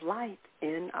of light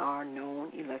in our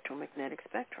known electromagnetic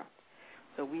spectrum.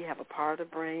 So we have a part of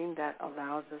the brain that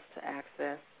allows us to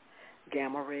access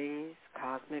gamma rays,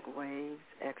 cosmic waves,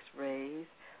 X-rays,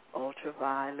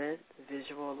 ultraviolet,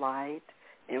 visual light,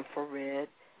 infrared,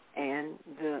 and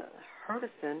the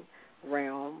Hertzian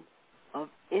realm of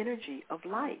energy of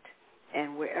light.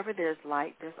 And wherever there's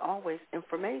light, there's always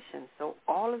information. So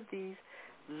all of these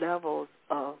levels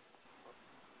of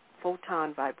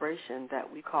photon vibration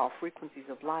that we call frequencies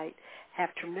of light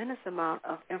have tremendous amount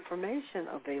of information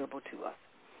available to us.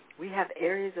 We have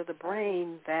areas of the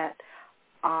brain that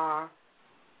are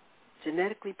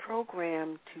genetically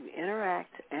programmed to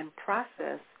interact and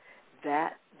process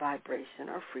that vibration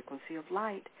or frequency of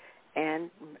light. And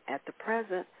at the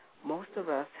present, most of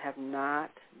us have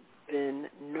not been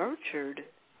nurtured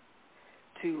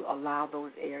to allow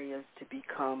those areas to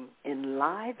become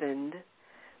enlivened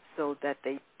so that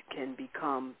they can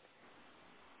become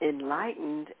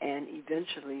enlightened and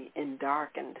eventually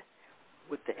endarkened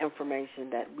with the information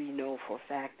that we know for a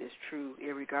fact is true,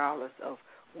 irregardless of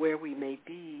where we may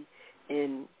be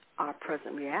in our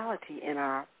present reality in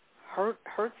our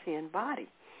Hertzian body.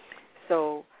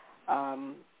 So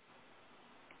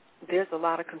there's a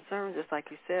lot of concern, just like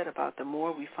you said, about the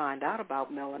more we find out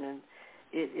about melanin,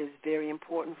 it is very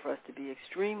important for us to be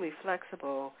extremely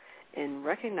flexible in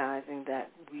recognizing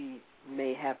that we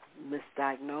may have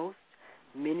misdiagnosed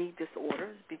many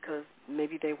disorders because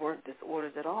maybe they weren't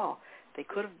disorders at all. They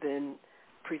could have been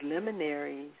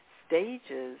preliminary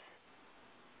stages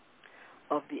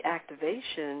of the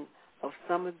activation of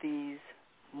some of these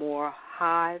more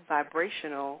high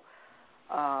vibrational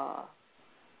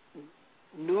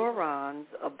neurons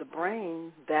of the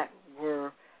brain that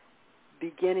were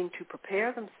beginning to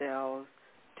prepare themselves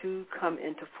to come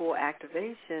into full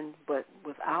activation, but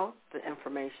without the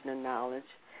information and knowledge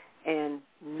and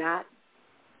not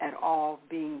at all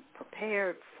being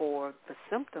prepared for the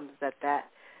symptoms that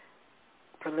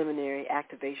preliminary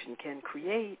activation can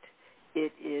create,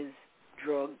 it is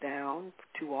drugged down,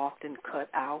 too often cut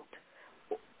out,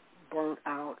 burnt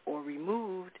out, or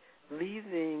removed,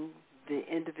 leaving the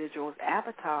individual's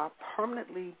avatar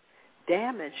permanently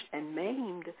damaged and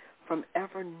maimed from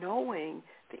ever knowing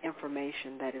the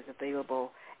information that is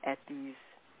available at these,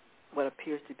 what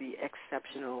appears to be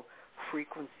exceptional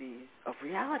frequencies of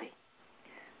reality.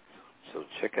 So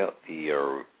check out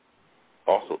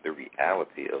also the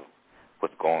reality of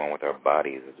what's going on with our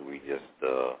bodies as we just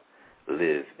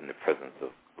live in the presence of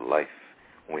life.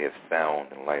 When we have sound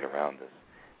and light around us,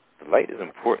 the light is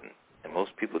important, and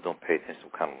most people don't pay attention to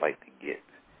what kind of light they get.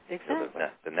 Exactly. So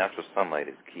the natural sunlight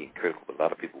is key and critical, but a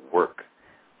lot of people work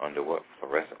under what?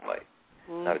 Fluorescent light.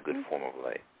 Not a good form of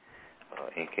light.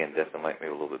 Incandescent light may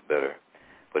be a little bit better.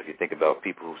 But if you think about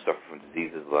people who suffer from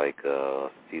diseases like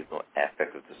seasonal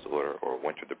affective disorder or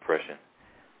winter depression,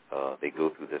 they go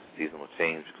through this seasonal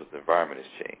change because the environment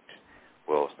has changed.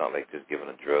 Well, it's not like just giving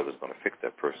a drug is going to fix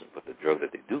that person, but the drug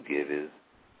that they do give is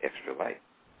extra light.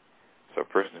 So a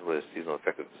person who has seasonal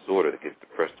affective disorder that gets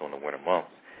depressed during the winter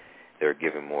months, they're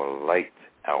given more light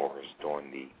hours during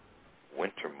the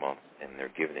winter months, and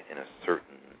they're given it in a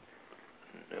certain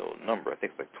number. I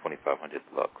think it's like 2,500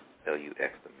 lux,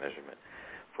 L-U-X, the measurement,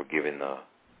 for giving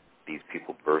these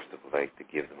people bursts of light to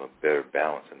give them a better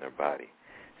balance in their body.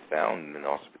 Sound then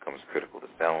also becomes critical.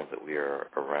 The sounds that we are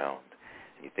around,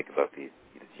 and you think about this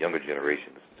younger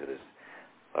generation, listen to this,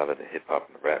 a lot of the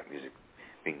hip-hop and the rap music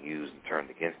being used and turned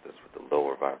against us with the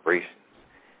lower vibrations,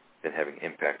 then having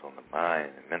impact on the mind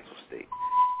and mental state.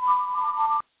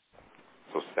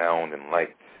 So sound and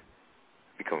light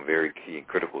become very key and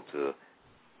critical to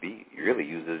be really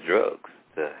used as drugs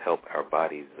to help our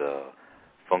bodies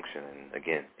function. And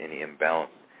again, any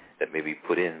imbalance that may be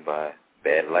put in by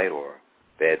bad light or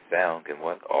bad sound can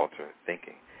alter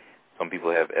thinking. Some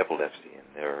people have epilepsy, and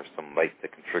there are some lights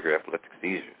that can trigger epileptic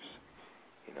seizures.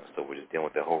 So we're just dealing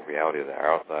with the whole reality of the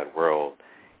outside world,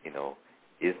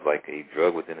 is like a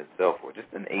drug within itself, or just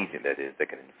an agent that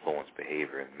can influence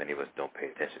behavior, and many of us don't pay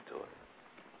attention to it.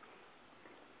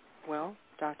 Well,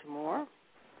 Dr. Moore,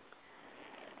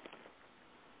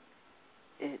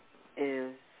 it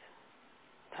is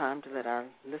time to let our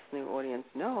listening audience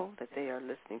know that they are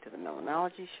listening to the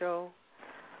Melanology Show,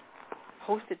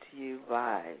 hosted to you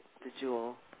by the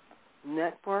Jewel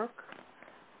Network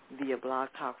via Blog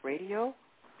Talk Radio.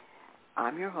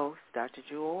 I'm your host, Dr.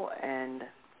 Jewel, and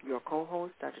your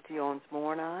co-host, Dr. T. Owens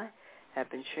Moore, and I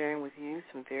have been sharing with you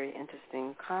some very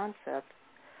interesting concepts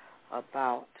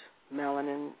about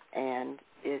melanin and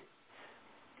its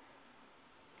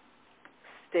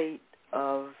state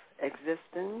of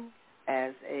existence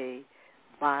as a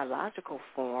biological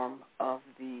form of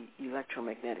the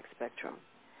electromagnetic spectrum.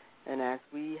 And as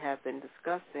we have been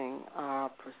discussing our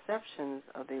perceptions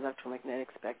of the electromagnetic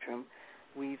spectrum,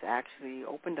 we've actually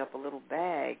opened up a little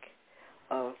bag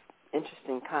of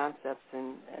interesting concepts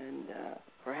and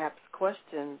perhaps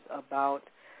questions about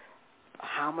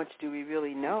how much do we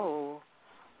really know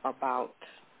about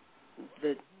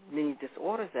the many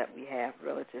disorders that we have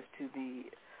relative to the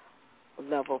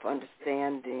level of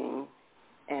understanding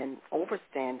and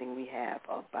overstanding we have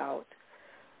about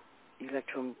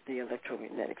the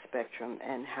electromagnetic spectrum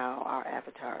and how our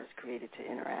avatar is created to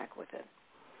interact with it.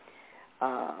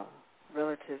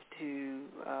 Relative to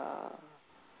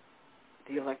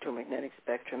the electromagnetic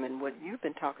spectrum and what you've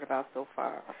been talking about so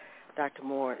far, Dr.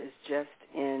 Moore, is just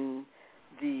in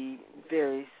the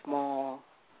very small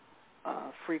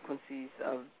frequencies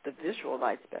of the visual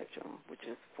light spectrum, which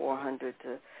is 400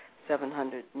 to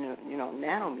 700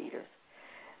 nanometers.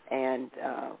 And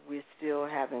we're still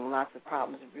having lots of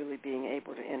problems of really being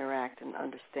able to interact and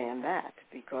understand that,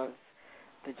 because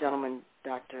the gentleman,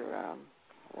 Dr.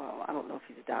 I don't know if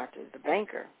he's a doctor, the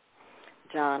banker,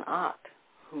 John Ott,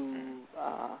 who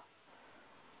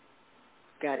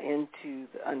got into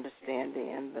the understanding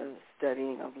and the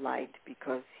studying of light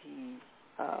because he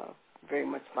very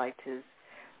much liked his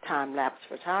time-lapse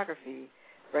photography,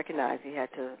 recognized he had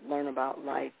to learn about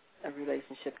light, a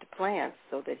relationship to plants,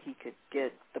 so that he could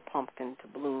get the pumpkin to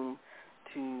bloom,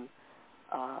 to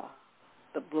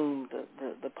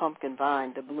the pumpkin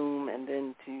vine to bloom, and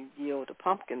then to yield a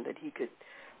pumpkin that he could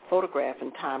photograph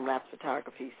in time-lapse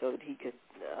photography, so that he could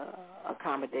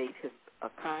accommodate a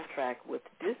contract with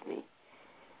Disney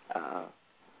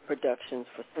productions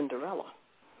for Cinderella.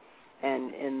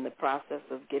 And in the process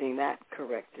of getting that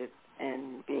corrected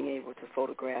and being able to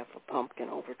photograph a pumpkin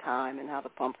over time and how the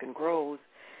pumpkin grows,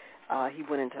 he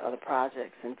went into other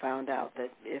projects and found out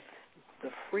that if the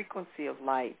frequency of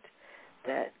light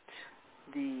that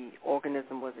the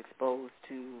organism was exposed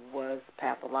to was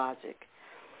pathologic,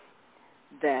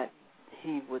 that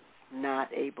he was not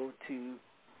able to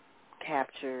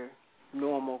capture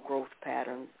normal growth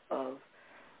patterns of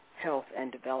health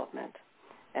and development.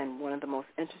 And one of the most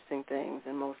interesting things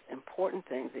and most important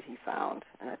things that he found,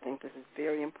 and I think this is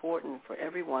very important for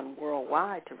everyone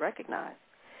worldwide to recognize,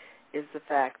 is the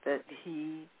fact that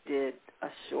he did a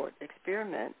short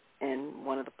experiment in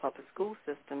one of the public school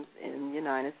systems in the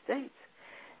United States.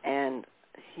 And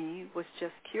he was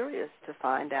just curious to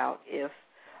find out if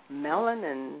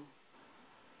melanin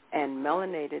and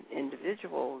melanated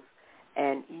individuals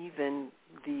and even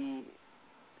the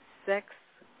sex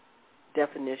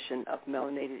definition of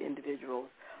melanated individuals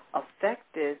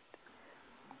affected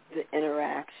the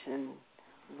interaction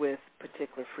with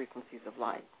particular frequencies of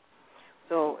light.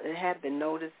 So it had been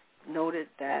noted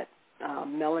that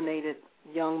melanated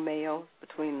young males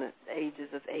between the ages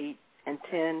of 8 and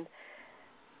 10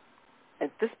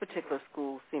 at this particular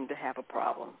school seemed to have a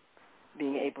problem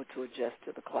being able to adjust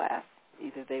to the class.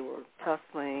 Either they were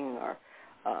tussling or,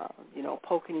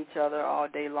 poking each other all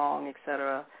day long,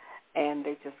 etc., and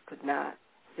they just could not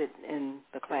sit in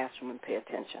the classroom and pay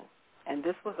attention. And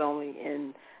this was only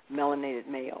in melanated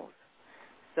males.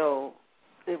 So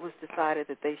it was decided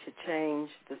that they should change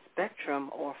the spectrum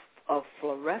of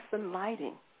fluorescent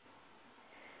lighting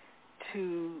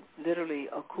to literally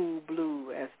a cool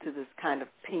blue as to this kind of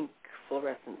pink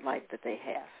fluorescent light that they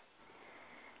have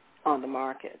on the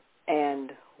market.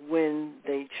 And when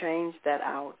they changed that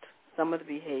out, some of the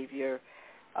behavior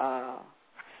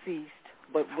ceased,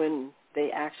 but when they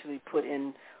actually put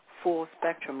in full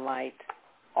spectrum light,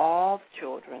 all the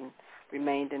children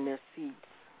remained in their seats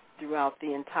throughout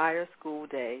the entire school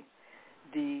day.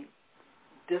 The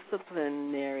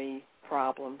disciplinary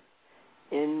problems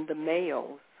in the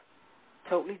males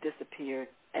totally disappeared,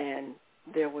 and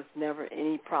there was never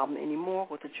any problem anymore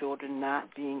with the children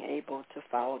not being able to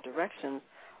follow directions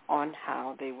on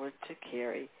how they were to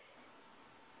carry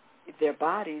their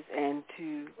bodies and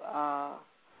to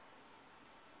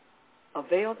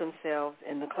avail themselves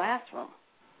in the classroom.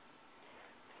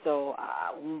 So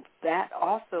that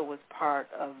also was part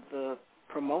of the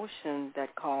promotion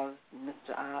that caused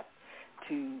Mr. Ott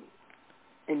to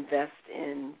invest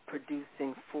in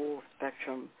producing full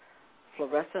spectrum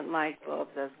fluorescent light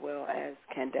bulbs as well as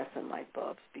incandescent light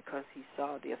bulbs, because he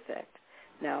saw the effect.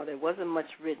 Now, there wasn't much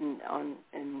written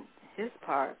in his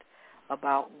part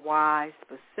about why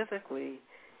specifically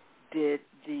did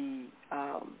the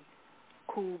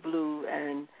cool blue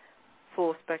and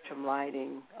full spectrum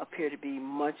lighting appear to be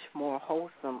much more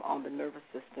wholesome on the nervous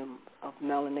system of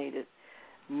melanated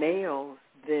males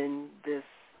than this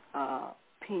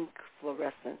pink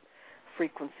fluorescent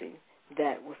frequency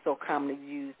that was so commonly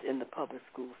used in the public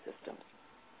school systems.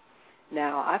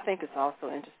 Now, I think it's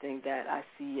also interesting that I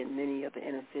see in many of the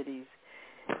inner cities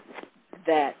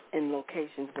that in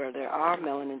locations where there are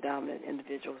melanin-dominant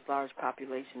individuals, large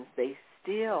populations, they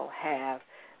still have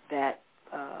that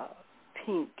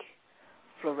pink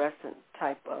fluorescent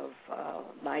type of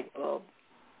light bulb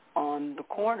on the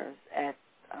corners at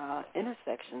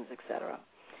intersections, etc.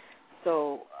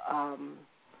 So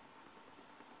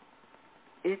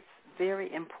it's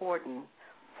very important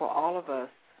for all of us,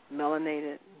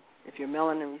 melanated, if you're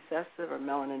melanin recessive or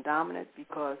melanin dominant,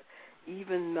 because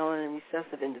even melanin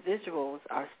recessive individuals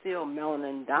are still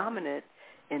melanin dominant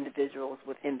individuals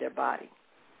within their body.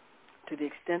 To the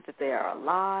extent that they are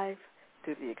alive,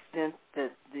 to the extent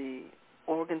that the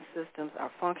organ systems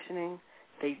are functioning,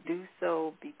 they do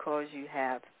so because you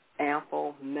have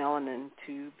ample melanin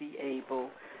to be able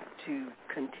to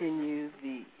continue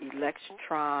the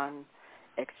electron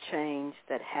exchange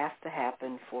that has to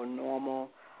happen for normal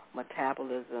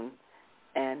metabolism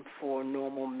and for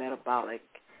normal metabolic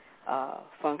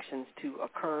functions to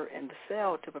occur in the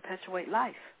cell to perpetuate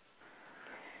life.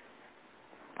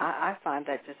 I find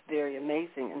that just very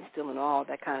amazing, and still in all,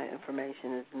 that kind of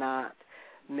information is not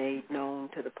made known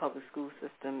to the public school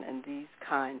system, and these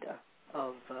kind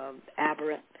of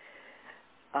aberrant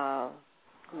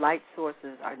light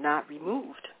sources are not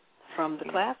removed from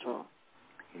the classroom.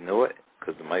 You know what?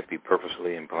 Because it might be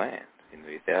purposely implanted.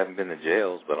 They haven't been to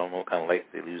jails, but I don't know what kind of lights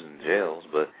they use in jails.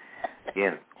 But,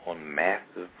 again, on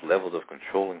massive levels of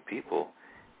controlling people,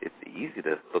 it's easy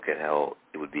to look at how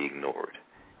it would be ignored.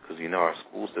 Because, our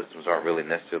school systems aren't really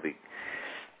necessarily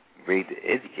ready to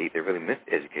educate. They're really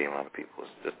miseducating a lot of people.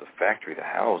 It's just a factory to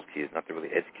house kids, not to really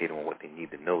educate them on what they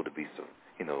need to know to be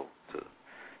to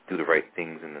do the right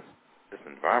things in this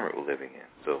environment we're living in.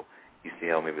 So you see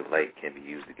how maybe light can be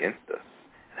used against us,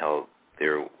 and how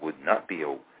there would not be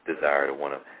a desire to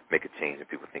want to make a change in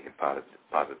people thinking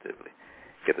positively.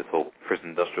 You get this whole first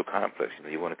industrial complex.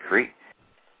 You want to create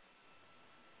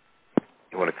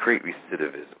want to create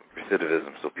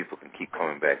recidivism so people can keep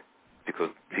coming back, because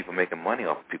people making money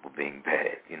off of people being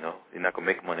bad, you know. You're not going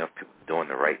to make money off people doing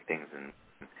the right things and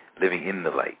living in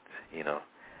the light, you know.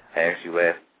 I asked you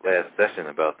last session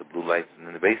about the blue lights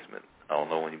in the basement. I don't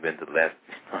know when you've been to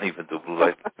the blue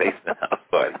lights in the basement house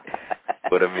party.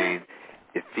 But, I mean,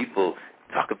 if people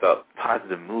talk about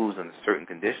positive moods under certain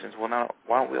conditions, well, now,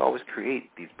 why don't we always create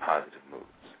these positive moods?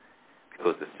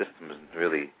 Because the system is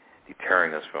really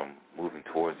deterring us from moving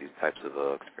towards these types of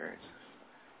experiences.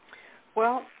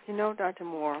 Well, you know, Dr.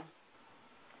 Moore,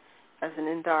 as an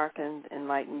endarkened,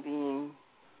 enlightened being,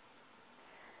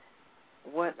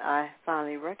 what I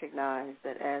finally recognize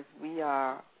that as we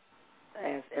are,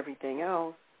 as everything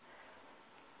else,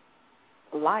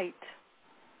 light,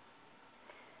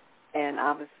 and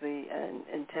obviously an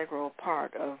integral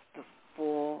part of the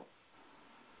full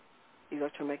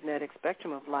electromagnetic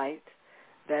spectrum of light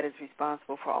that is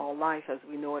responsible for all life as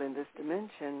we know it in this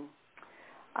dimension,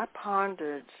 I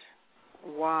pondered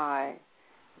why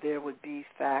there would be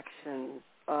factions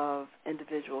of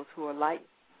individuals who are light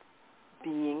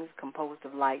beings composed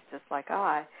of light just like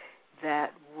I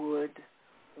that would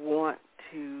want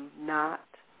to not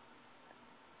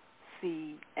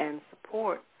see and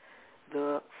support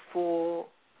the full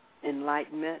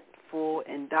enlightenment, full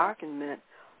endarkenment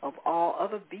of all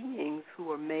other beings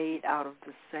who are made out of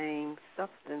the same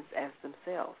substance as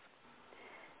themselves.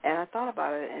 And I thought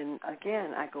about it, and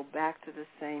again, I go back to the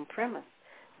same premise,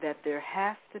 that there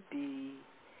has to be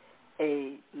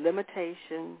a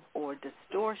limitation or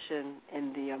distortion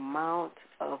in the amount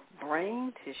of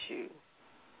brain tissue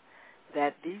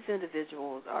that these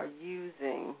individuals are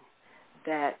using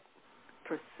that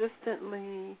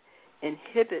persistently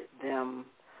inhibit them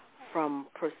from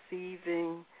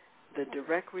perceiving the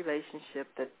direct relationship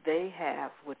that they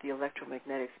have with the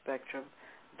electromagnetic spectrum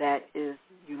that is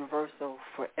universal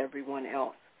for everyone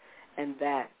else, and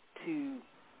that to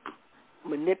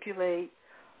manipulate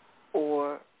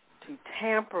or to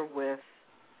tamper with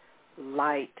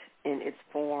light in its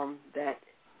form that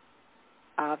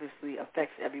obviously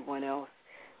affects everyone else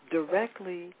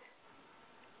directly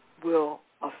will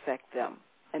affect them.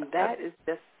 And that is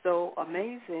just so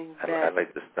amazing. I'd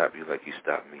like to stop you like you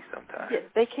stopped me sometimes. Yeah,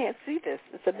 they can't see this.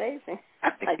 It's amazing.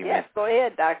 Yes, go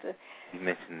ahead, Doctor. You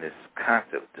mentioned this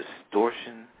concept,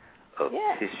 distortion of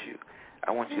tissue.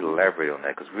 I want you to elaborate on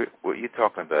that, because what you're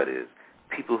talking about is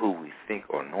people who we think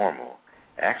are normal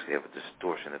actually have a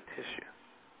distortion of tissue.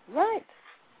 Right.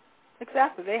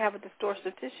 Exactly. They have a distortion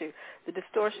of tissue. The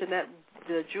distortion that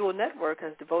the Jewel Network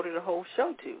has devoted a whole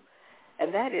show to,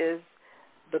 and that is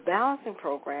the balancing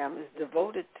program is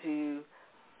devoted to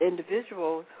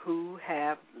individuals who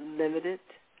have limited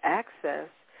access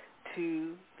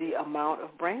to the amount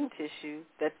of brain tissue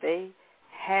that they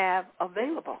have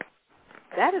available.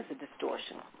 That is a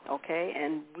distortion, okay?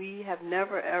 And we have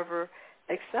never, ever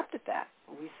accepted that.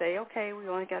 We say, okay, we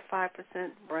only got 5%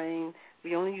 brain.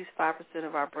 We only use 5%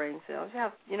 of our brain cells. You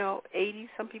have, 80,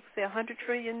 some people say 100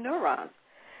 trillion neurons,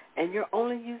 and you're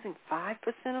only using 5%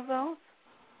 of those?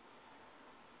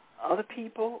 Other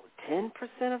people, 10%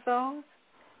 of those?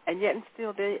 And yet and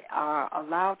still they are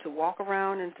allowed to walk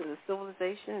around into the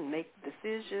civilization and make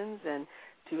decisions and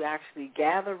to actually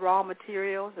gather raw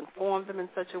materials and form them in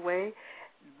such a way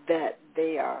that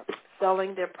they are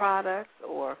selling their products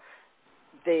or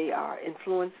they are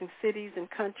influencing cities and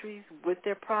countries with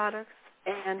their products.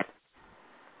 And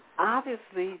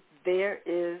obviously there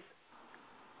is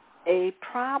a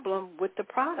problem with the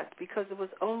product because it was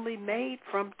only made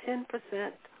from 10%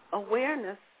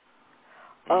 awareness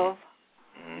of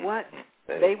what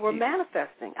they were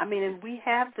manifesting. I mean, and we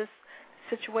have this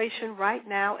situation right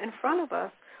now in front of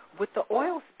us with the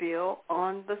oil spill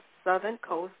on the southern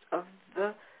coast of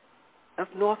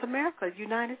North America,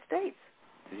 United States.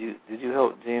 Did you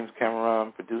help James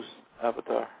Cameron produce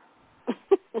Avatar?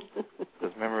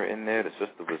 Because remember in there the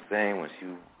sister was saying when she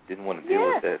didn't want to deal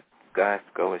with that sky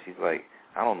skull, she's like,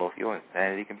 I don't know if your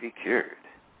insanity can be cured.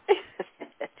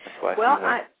 That's why she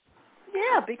went.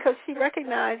 Because she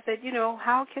recognized that,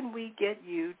 how can we get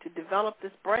you to develop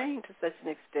this brain to such an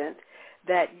extent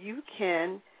that you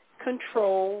can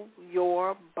control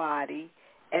your body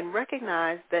and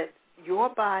recognize that your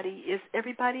body is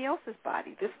everybody else's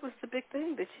body. This was the big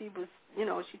thing that she was,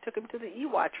 she took him to the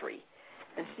Iwa tree.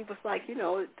 And she was like,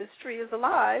 this tree is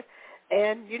alive.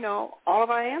 And, all of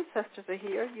our ancestors are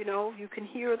here. You can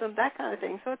hear them, that kind of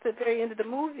thing. So at the very end of the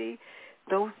movie,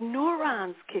 those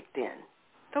neurons kicked in.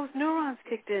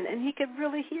 And he could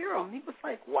really hear them. He was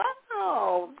like,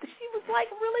 wow, she was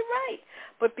like really right.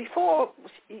 But before,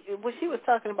 what she was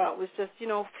talking about was just,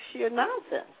 sheer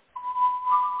nonsense.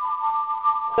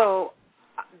 So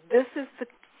this is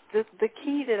the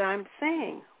key that I'm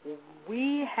saying.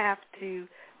 We have to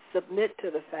submit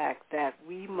to the fact that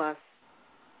we must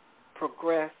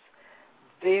progress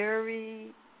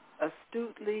very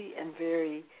astutely and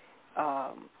very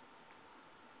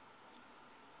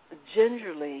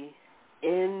gingerly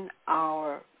in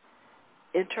our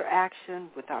interaction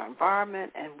with our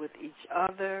environment and with each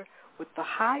other with the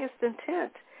highest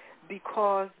intent,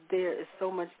 because there is so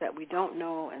much that we don't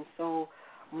know and so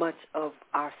much of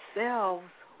ourselves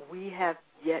we have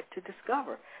yet to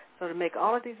discover. So to make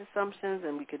all of these assumptions,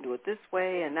 and we can do it this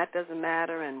way, and that doesn't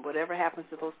matter, and whatever happens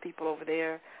to those people over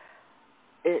there,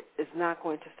 it is not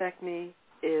going to affect me,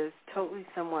 is totally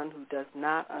someone who does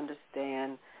not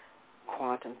understand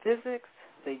quantum physics.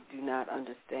 They do not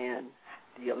understand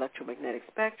the electromagnetic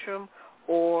spectrum,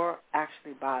 or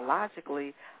actually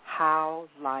biologically how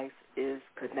life is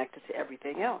connected to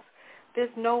everything else. There's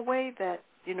no way that,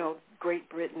 Great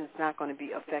Britain is not going to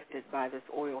be affected by this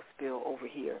oil spill over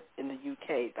here in the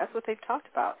UK. That's what they've talked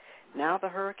about. Now the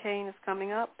hurricane is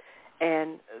coming up,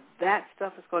 and that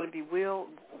stuff is going to be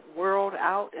whirled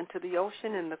out into the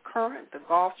ocean, and the current, the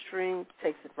Gulf Stream,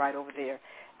 takes it right over there.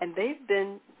 And they've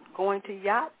been going to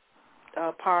yacht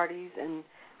parties and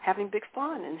having big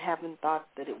fun and haven't thought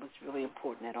that it was really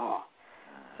important at all.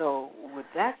 So with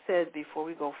that said, before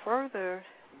we go further,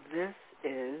 this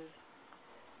is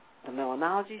the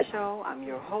Melanology Show. I'm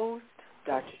your host,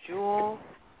 Dr. Jewel,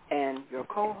 and your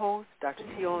co-host, Dr.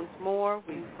 T.Owens Moore.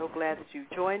 We're so glad that you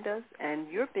joined us, and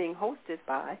you're being hosted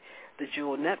by the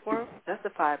Jewel Network,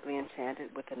 Justifiably Enchanted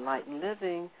with Enlightened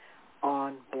Living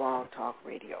on Blog Talk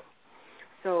Radio.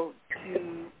 So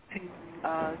to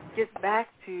get back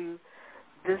to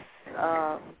this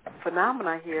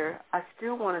phenomena here, I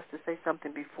still want us to say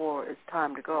something before it's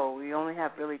time to go. We only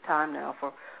have really time now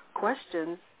for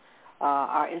questions.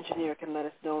 Our engineer can let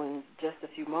us know in just a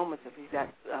few moments if we've got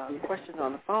questions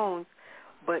on the phones.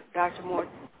 But Dr. Moore,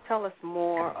 tell us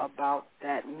more about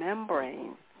that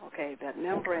membrane, that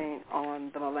membrane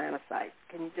on the melanocytes.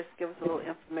 Can you just give us a little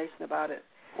information about it?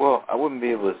 Well, I wouldn't be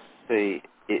able to say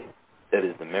that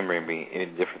is the membrane being any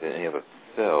different than any other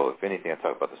cell. If anything, I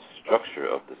talk about the structure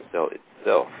of the cell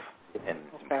itself and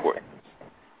its importance.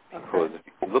 Because if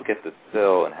you look at the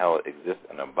cell and how it exists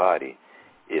in our body,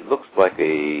 it looks like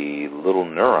a little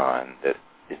neuron that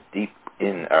is deep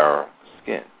in our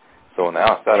skin. So on the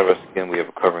outside of our skin, we have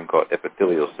a covering called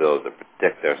epithelial cells that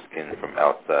protect our skin from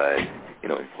outside,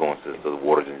 influences, so the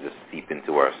water doesn't just seep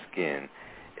into our skin.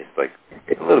 It's like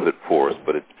a little bit porous,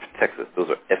 but it protects us. Those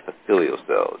are epithelial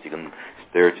cells. You can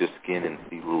stare at your skin and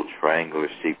see little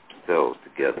triangular-shaped cells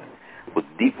together. But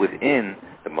deep within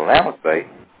the melanocyte,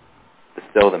 the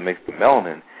cell that makes the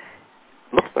melanin,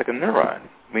 looks like a neuron,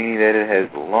 meaning that it has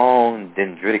long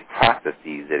dendritic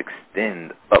processes that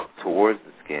extend up towards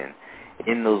the skin.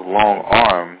 In those long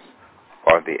arms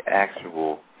are the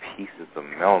actual pieces of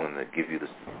melanin that give you the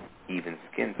even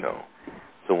skin tone.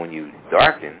 So when you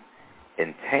darken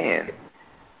and tan,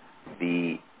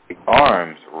 the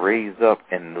arms raise up,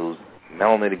 and those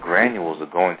melanated granules are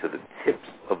going to the tips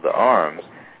of the arms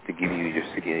to give you your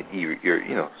skin, your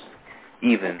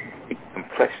even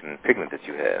complexion and pigment that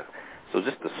you have. So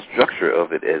just the structure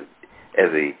of it as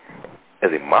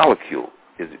a molecule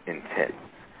is intense.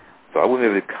 So I wouldn't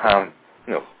be able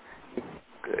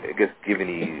to give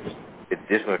any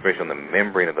additional information on the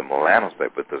membrane of the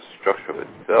melanocyte, but the structure of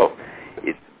itself,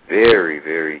 it's very,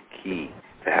 very key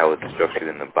to how it's structured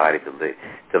in the body to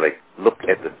look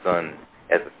at the sun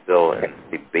as a cell and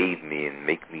they bathe me and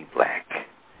make me black.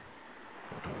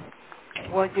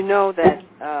 Well, you know that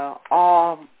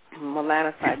all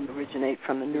melanocytes originate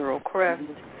from the neural crest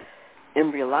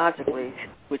embryologically,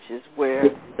 which is where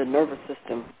the nervous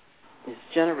system is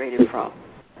generated from.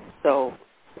 So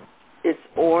its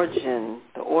origin,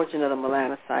 the origin of the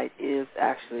melanocyte is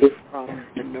actually from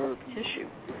the nerve tissue.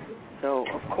 So,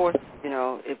 of course,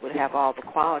 it would have all the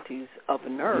qualities of a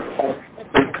nerve.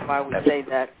 That's why we say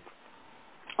that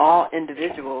all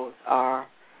individuals are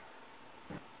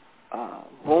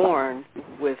born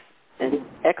with an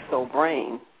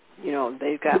exobrain.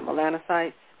 They've got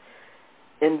melanocytes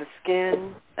in the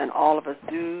skin, and all of us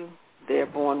do. They're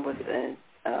born with an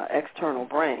external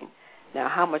brain. Now,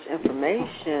 how much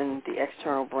information the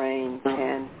external brain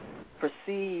can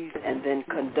perceive and then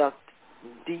conduct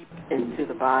deep into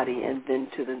the body and then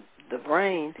to the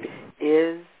brain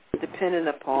is dependent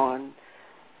upon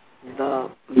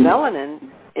the melanin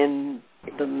in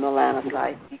the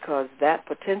melanocyte, because that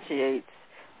potentiates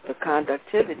the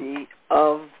conductivity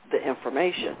of the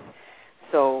information.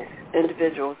 So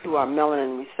individuals who are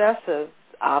melanin recessive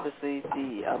obviously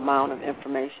the amount of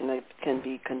information that can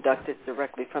be conducted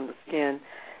directly from the skin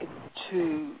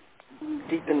to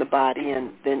deep in the body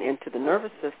and then into the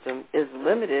nervous system is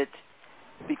limited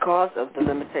because of the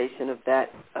limitation of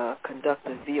that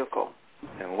conductive vehicle.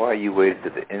 And why you waited to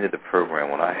the end of the program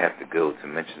when I have to go to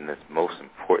mention this most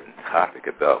important topic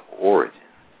about origin,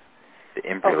 the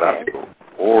embryological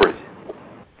origin,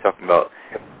 talking about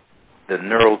the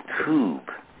neural tube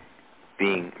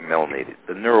being melanated,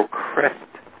 the neural crest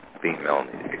being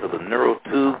melanated. So the neural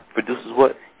tube produces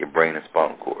what? Your brain and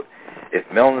spinal cord. If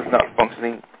melanin is not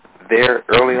functioning there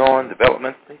early on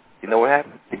developmentally, you know what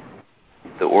happens?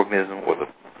 The organism or the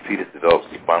fetus develops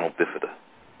spinal bifida,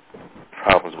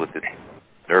 problems with its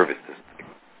nervous system,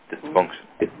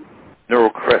 dysfunction. Neural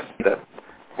crest, that's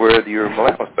where your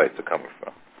melanocytes are coming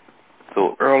from.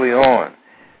 So early on,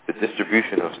 the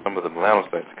distribution of some of the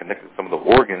melanocytes connected to some of the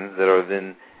organs that are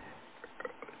then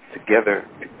together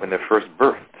when they're first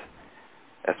birthed.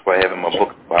 That's why I have in my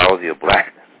book, Biology of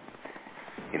Blackness.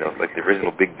 You know, it's like the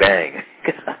original Big Bang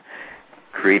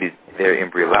created there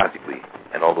embryologically,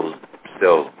 and all those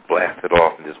cells blasted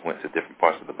off and just went to different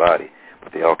parts of the body,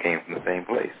 but they all came from the same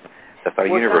place. That's how the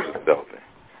universe is developing.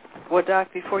 Well,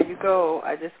 Doc, before you go,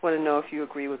 I just want to know if you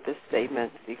agree with this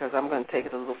statement, because I'm going to take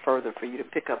it a little further for you to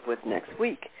pick up with next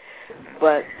week.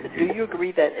 But do you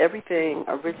agree that everything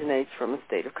originates from a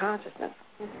state of consciousness?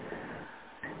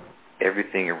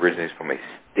 Everything originates from a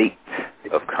state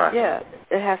of consciousness.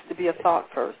 Yeah, it has to be a thought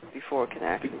first before it can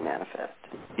actually manifest.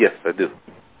 Yes, I do.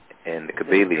 And the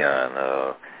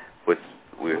Kabbalion, which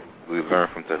we've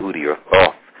learned from Tahuti or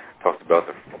Thoth, talks about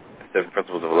the 7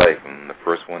 principles of life, and the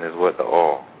first one is what? The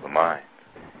all, the mind.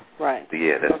 Right. So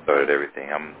yeah, that started everything.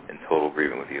 I'm in total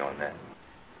agreement with you on that.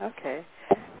 Okay.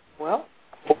 Well,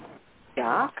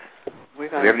 Doc, we're going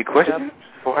to... Do you have any questions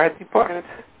before I depart?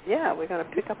 We're going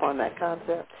to pick up on that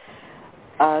concept.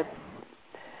 Our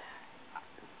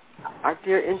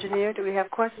dear engineer, do we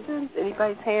have questions?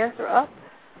 Anybody's hands are up?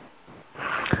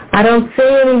 I don't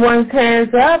see anyone's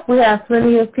hands up. We have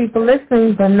plenty of people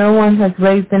listening, but no one has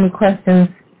raised any questions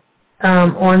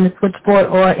on the switchboard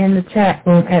or in the chat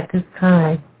room at this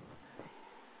time.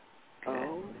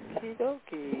 Okie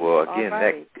dokie. Well, again,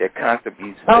 right. that concept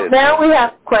you said... Oh, now we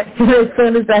have a question as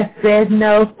soon as I said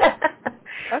no.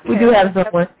 Okay. We do have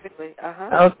someone.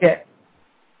 Okay.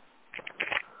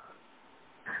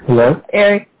 Hello?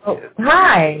 Eric,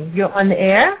 hi, you're on the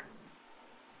air?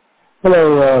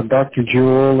 Hello, Dr.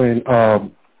 Jewel and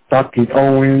Dr.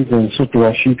 Owens and Sister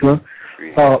Ashika.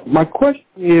 My question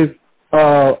is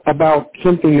about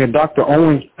something that Dr.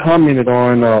 Owens commented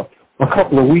on a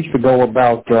couple of weeks ago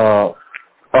about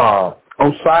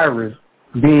Osiris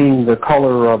being the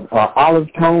color of olive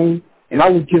tone. And I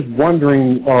was just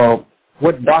wondering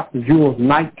what Dr. Jewel's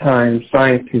nighttime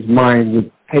scientist mind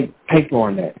would take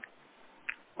on that.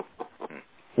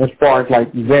 As far as like,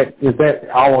 is that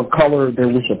our color that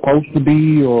we're supposed to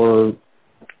be, or?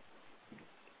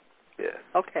 Yeah.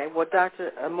 Okay. Well,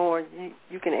 Dr. Moore,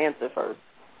 you can answer first.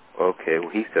 Okay. Well,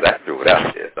 he said I threw it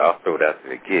out there, so I'll throw it out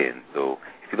there again. So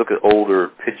if you look at older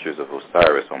pictures of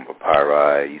Osiris on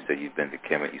papyri, you said you've been to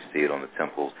Kemet, you see it on the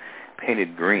temples,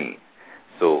 painted green.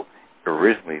 So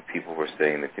originally people were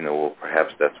saying that, well,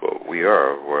 perhaps that's what we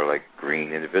are. We're like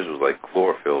green individuals, like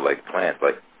chlorophyll, like plants,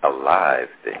 like alive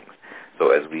things. So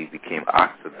as we became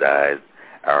oxidized,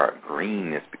 our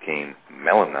greenness became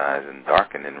melanized and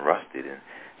darkened and rusted. And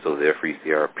so therefore you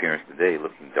see our appearance today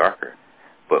looking darker.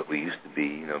 But we used to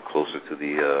be, closer to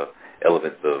the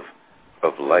elements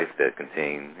of life that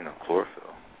contain,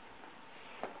 chlorophyll.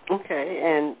 Okay,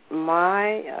 and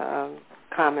my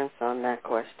comments on that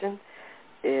question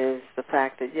is the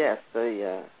fact that, yes,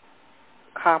 the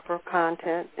copper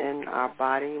content in our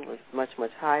body was much,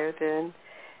 much higher then.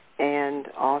 And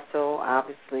also,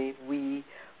 obviously, we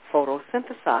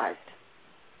photosynthesized,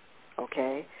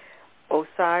 okay?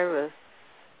 Osiris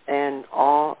and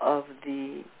all of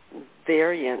the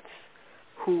variants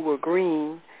who were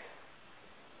green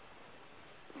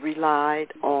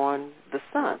relied on the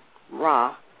sun,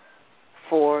 Ra,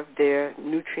 for their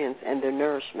nutrients and their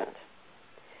nourishment.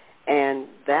 And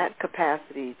that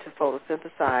capacity to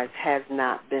photosynthesize has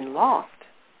not been lost.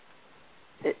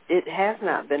 It has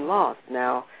not been lost.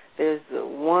 Now, there's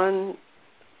one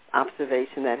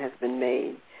observation that has been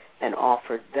made and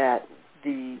offered that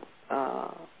the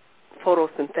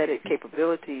photosynthetic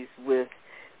capabilities with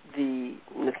the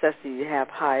necessity to have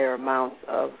higher amounts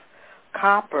of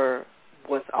copper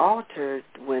was altered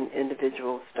when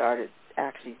individuals started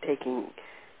actually taking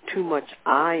too much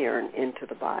iron into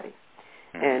the body.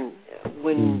 And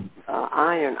when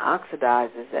iron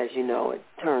oxidizes, as you know, it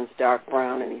turns dark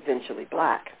brown and eventually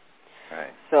black.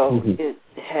 Right. So it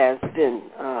has been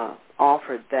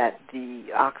offered that the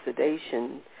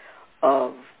oxidation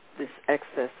of this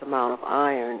excess amount of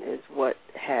iron is what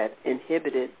had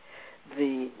inhibited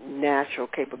the natural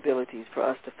capabilities for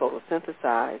us to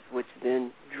photosynthesize, which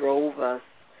then drove us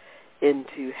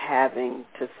into having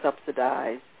to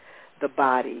subsidize the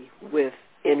body with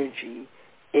energy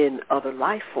in other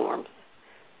life forms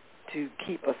to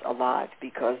keep us alive,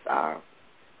 because our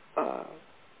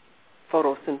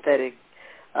photosynthetic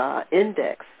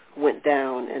index went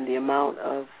down, and the amount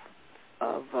of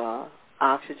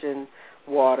oxygen,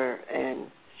 water, and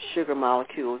sugar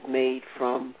molecules made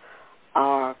from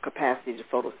our capacity to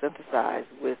photosynthesize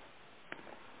with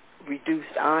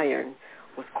reduced iron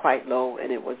was quite low,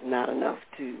 and it was not enough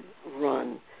to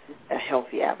run a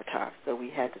healthy avatar. So we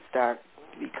had to start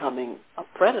becoming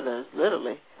predators,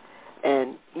 literally,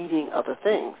 and eating other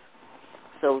things.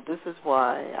 So this is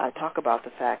why I talk about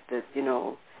the fact that,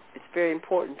 it's very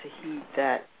important to heed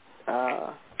that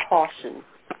caution,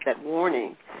 that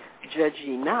warning, judge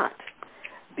ye not,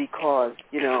 because,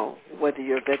 whether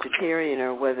you're a vegetarian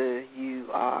or whether you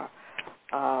are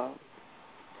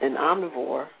an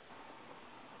omnivore,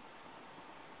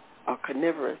 or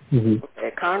carnivorous,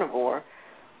 a carnivore,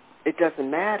 it doesn't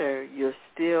matter. You're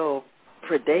still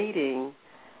predating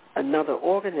another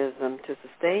organism to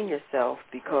sustain yourself,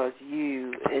 because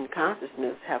you, in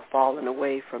consciousness, have fallen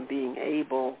away from being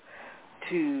able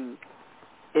to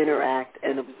interact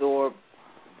and absorb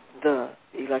the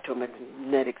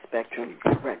electromagnetic spectrum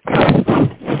correctly.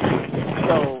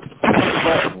 So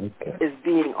what is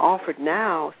being offered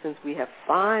now, since we have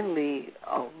finally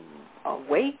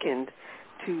awakened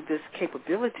to this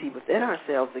capability within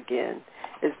ourselves again,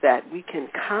 is that we can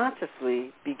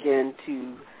consciously begin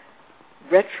to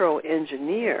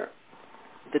retro-engineer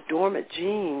the dormant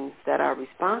genes that are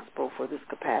responsible for this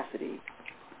capacity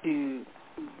to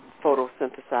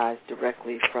photosynthesize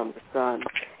directly from the sun,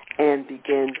 and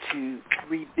begin to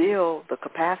rebuild the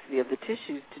capacity of the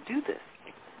tissues to do this.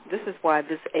 This is why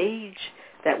this age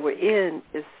that we're in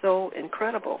is so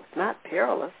incredible. It's not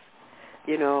perilous,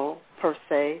 per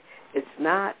se. It's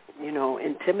not,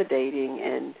 intimidating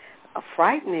and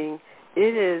frightening.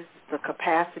 It is the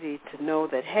capacity to know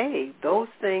that, hey, those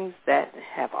things that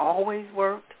have always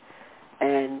worked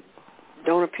and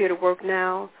don't appear to work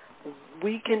now,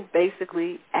 we can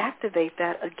basically activate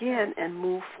that again and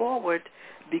move forward,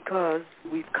 because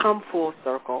we've come full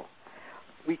circle.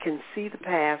 We can see the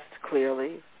past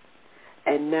clearly,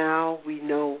 and now we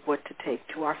know what to take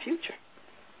to our future,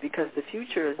 because the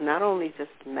future is not only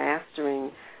just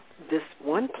mastering this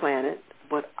one planet,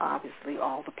 but obviously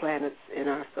all the planets in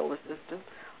our solar system,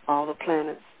 all the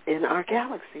planets in our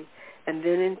galaxy, and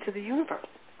then into the universe.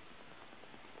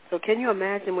 So can you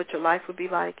imagine what your life would be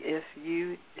like if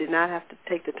you did not have to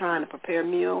take the time to prepare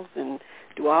meals and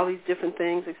do all these different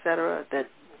things, etc., that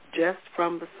just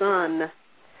from the sun,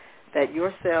 that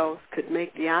your cells could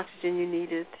make the oxygen you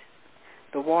needed,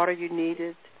 the water you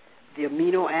needed, the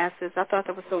amino acids? I thought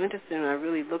that was so interesting, and I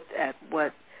really looked at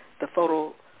what the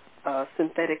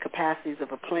photosynthetic capacities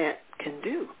of a plant can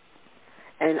do.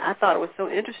 And I thought it was so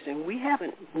interesting. We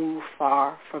haven't moved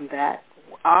far from that.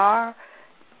 Our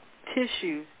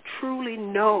tissues truly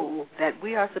know that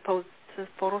we are supposed to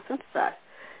photosynthesize.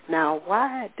 Now,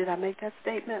 why did I make that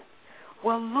statement?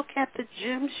 Well, look at the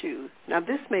gym shoes. Now,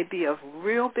 this may be a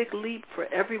real big leap for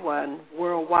everyone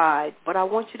worldwide, but I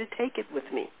want you to take it with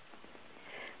me.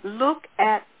 Look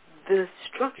at the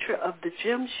structure of the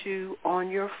gym shoe on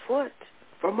your foot.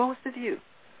 For most of you,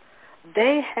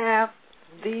 they have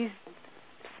these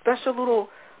special little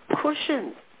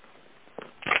cushions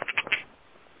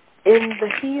in the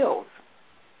heels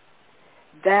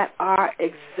that are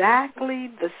exactly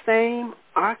the same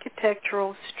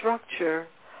architectural structure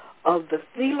of the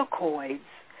thylakoids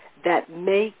that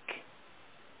make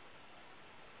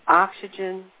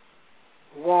oxygen,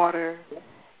 water,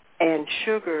 and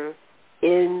sugar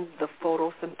in the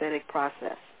photosynthetic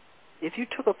process. If you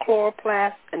took a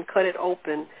chloroplast and cut it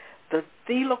open, the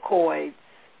thylakoids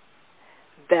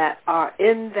that are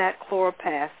in that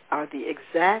chloroplast are the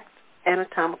exact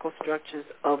anatomical structures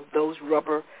of those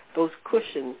rubber, those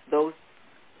cushions, those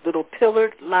little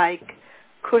pillared-like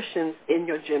cushions in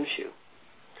your gym shoe.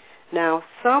 Now,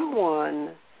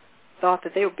 someone thought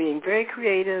that they were being very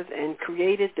creative and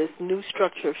created this new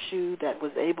structure of shoe that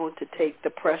was able to take the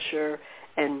pressure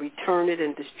and return it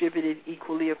and distribute it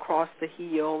equally across the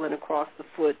heel and across the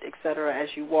foot, etc., as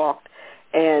you walked.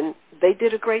 And they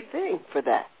did a great thing for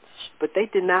that. But they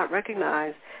did not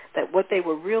recognize that what they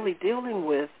were really dealing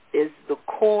with is the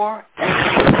core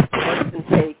essence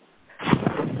to take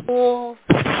the full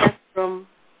spectrum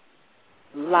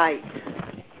light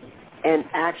and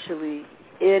actually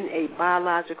in a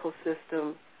biological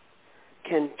system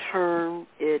can turn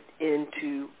it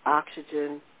into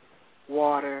oxygen,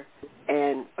 water,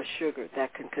 and a sugar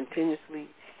that can continuously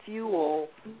fuel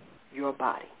your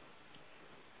body.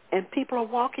 And people are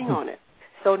walking on it.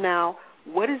 So now,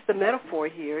 what is the metaphor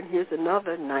here? And here's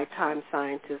another nighttime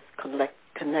scientist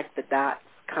connect the dots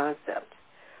concept.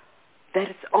 That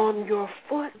it's on your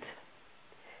foot.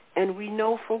 And we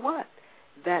know for what?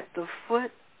 That the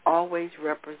foot always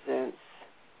represents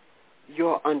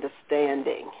your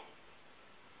understanding.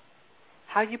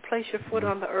 How you place your foot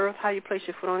on the earth, how you place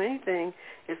your foot on anything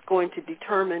is going to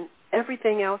determine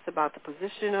everything else about the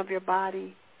position of your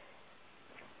body,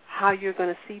 how you're going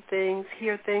to see things,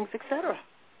 hear things, etc.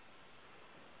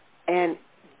 And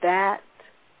that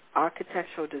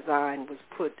architectural design was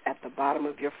put at the bottom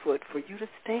of your foot for you to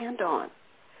stand on,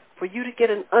 for you to get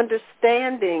an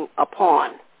understanding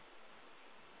upon.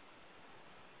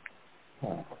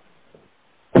 So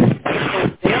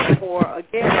therefore,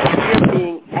 again, you're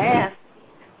being asked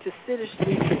to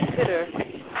seriously consider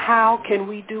how can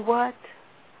we do what?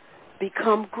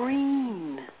 Become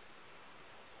green.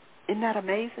 Isn't that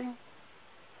amazing?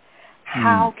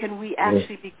 How can we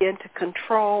actually begin to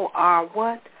control our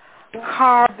what?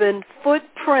 Carbon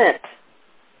footprint.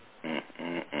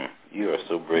 You are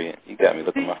so brilliant. You got me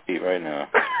looking at my feet right now.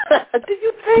 Do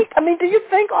you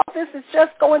think all this is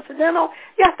just coincidental?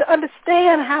 You have to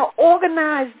understand how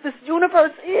organized this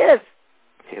universe is.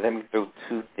 Okay, let me throw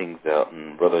two things out.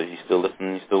 And brother, are you still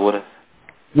listening? You still with us?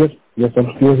 Yes,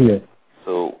 I'm still here.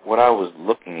 So what I was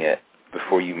looking at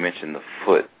before you mentioned the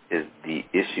foot is the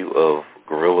issue of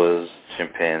gorillas,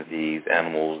 chimpanzees,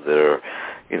 animals that are,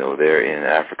 they're in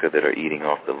Africa that are eating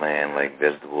off the land like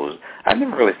vegetables. I've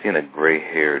never really seen a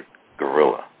gray-haired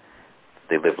gorilla.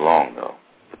 They live long, though,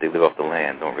 but they live off the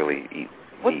land, don't really eat.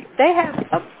 They have,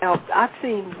 I've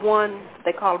seen one,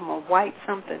 they call them a white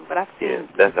something, but I've seen... Yeah,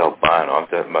 that's albino. I'm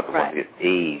talking about the one that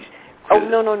aged. Oh,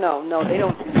 no, they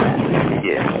don't do that.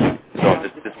 Yeah. So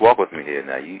just walk with me here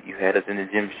now. You had us in the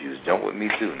gym shoes. Jump with me,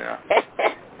 too, now.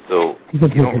 So you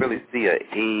don't really see an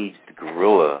aged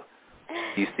gorilla.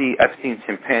 I've seen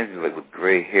chimpanzees like with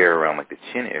gray hair around like the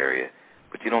chin area,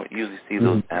 but you don't usually see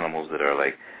those animals that are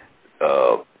like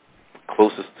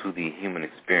closest to the human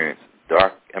experience,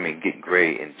 get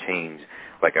gray and change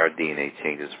like our DNA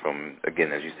changes from,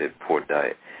 again, as you said, poor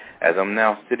diet. As I'm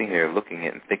now sitting here looking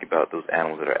at and thinking about those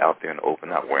animals that are out there in the open,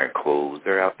 not wearing clothes,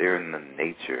 they're out there in the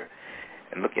nature,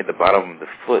 and looking at the bottom of the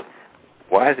foot,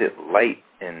 why is it light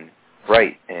and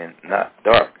bright and not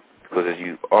dark? Because as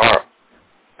you are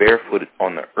barefooted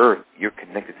on the earth, you're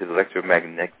connected to the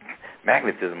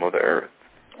electromagnetism of the earth.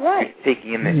 Right. You're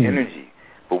taking in the energy.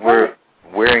 But we're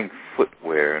wearing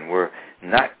footwear and we're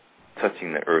not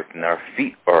touching the earth, and our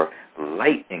feet are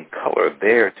light in color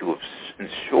there to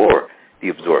ensure the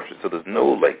absorption. So there's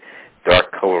no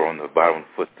dark color on the bottom of the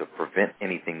foot to prevent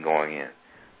anything going in.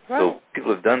 Right. So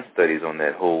people have done studies on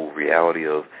that whole reality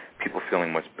of people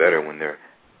feeling much better when they're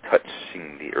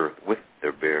touching the earth with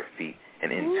their bare feet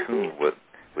and in tune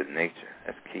with nature.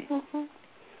 That's key. Mm-hmm.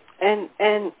 And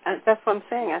that's what I'm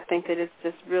saying. I think that it's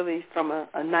just really from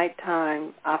a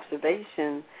nighttime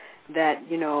observation that,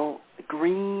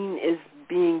 green is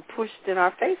being pushed in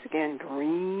our face again.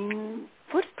 Green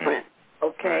footprint,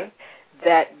 okay? Right.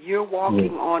 That you're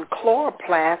walking on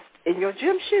chloroplast in your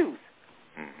gym shoes.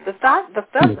 Mm-hmm.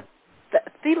 The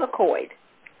thylakoid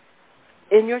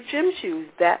in your gym shoes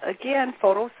that, again,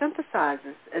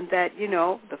 photosynthesizes, and that,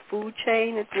 the food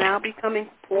chain is now becoming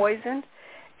poisoned,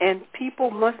 and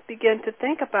people must begin to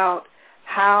think about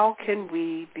how can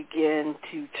we begin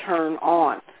to turn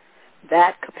on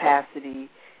that capacity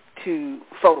to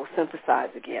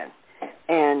photosynthesize again.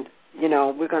 And,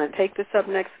 we're going to take this up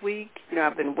next week.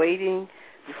 I've been waiting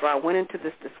before I went into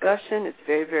this discussion. It's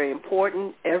very, very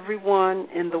important. Everyone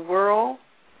in the world,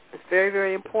 it's very,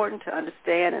 very important to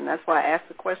understand, and that's why I asked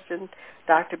the question,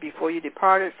 Doctor, before you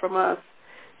departed from us,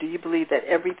 do you believe that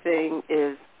everything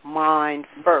is mind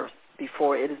first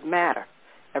before it is matter?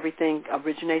 Everything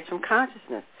originates from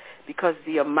consciousness, because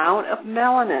the amount of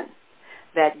melanin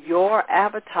that your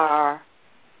avatar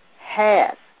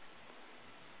has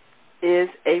is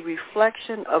a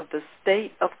reflection of the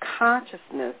state of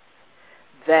consciousness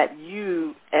that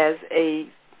you as a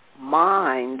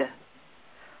mind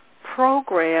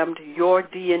programmed your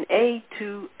DNA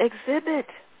to exhibit.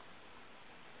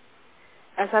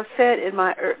 As I've said in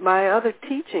my other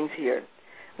teachings here,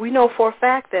 we know for a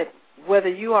fact that whether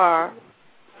you are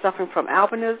suffering from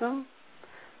albinism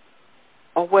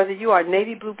or whether you are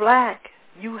navy blue black,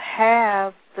 you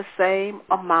have the same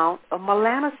amount of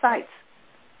melanocytes.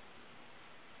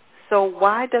 So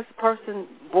why does a person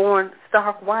born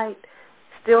stark white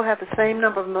still have the same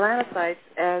number of melanocytes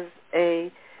as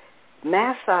a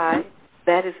Maasai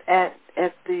that is at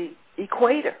the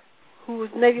equator, who is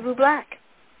navy blue black?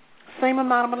 Same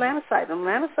amount of melanocyte. The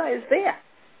melanocyte is there.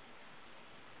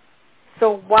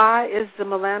 So why is the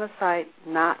melanocyte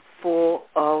not full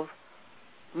of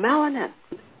melanin?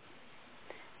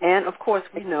 And, of course,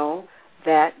 we know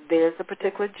that there's a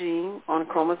particular gene on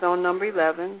chromosome number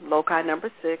 11, loci number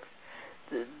 6,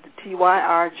 the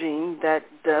TYR gene, that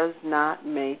does not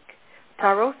make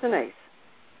tyrosinase.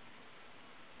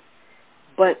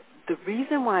 But the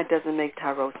reason why it doesn't make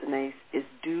tyrosinase is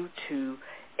due to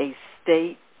a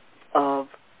state of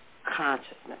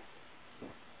consciousness.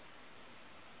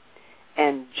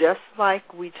 And just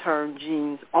like we turn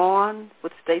genes on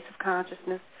with states of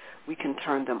consciousness, we can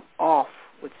turn them off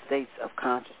with states of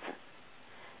consciousness.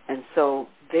 And so,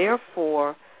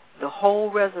 therefore, the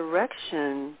whole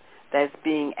resurrection that's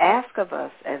being asked of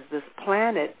us as this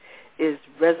planet is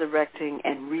resurrecting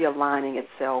and realigning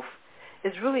itself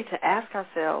is really to ask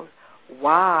ourselves,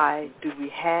 why do we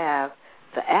have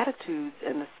the attitudes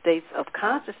and the states of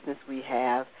consciousness we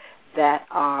have that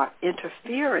are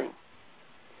interfering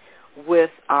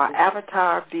with our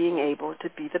avatar being able to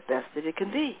be the best that it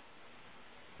can be?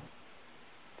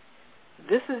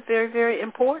 This is very, very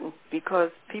important, because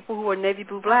people who are navy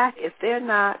blue black, if they're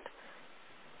not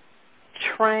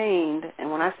trained,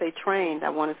 and when I say trained, I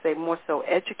want to say more so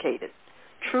educated,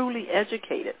 truly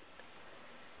educated.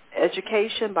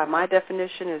 Education, by my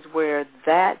definition, is where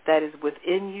that is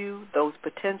within you, those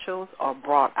potentials, are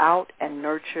brought out and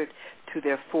nurtured to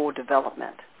their full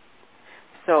development.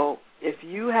 So if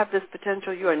you have this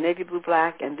potential, you're a navy blue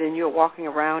black, and then you're walking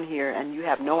around here and you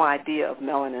have no idea of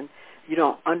melanin, you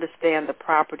don't understand the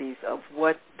properties of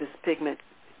what this pigment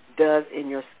does in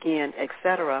your skin,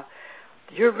 etc.,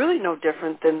 you're really no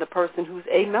different than the person who's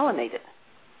amelanated.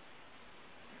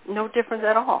 No difference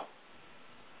at all.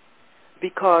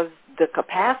 Because the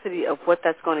capacity of what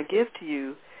that's going to give to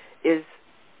you is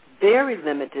very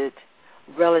limited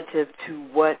relative to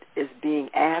what is being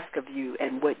asked of you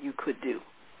and what you could do.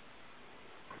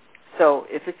 So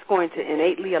if it's going to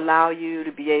innately allow you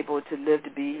to be able to live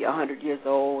to be 100 years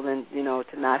old and,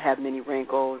 to not have many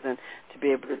wrinkles and to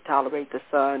be able to tolerate the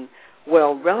sun,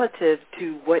 well, relative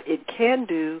to what it can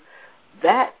do,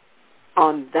 that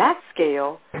on that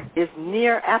scale is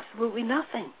near absolutely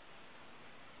nothing,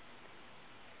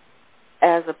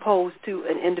 as opposed to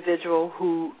an individual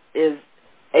who is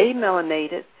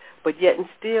amelanated but yet and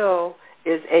still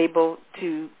is able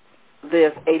to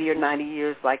live 80 or 90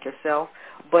 years like yourself,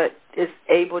 but is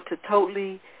able to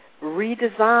totally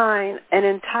redesign an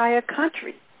entire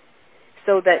country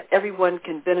so that everyone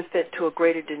can benefit to a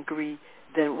greater degree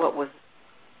than what was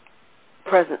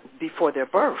present before their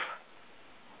birth.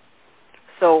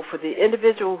 So for the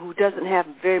individual who doesn't have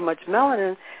very much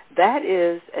melanin, that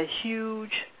is a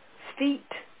huge feat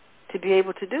to be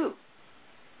able to do.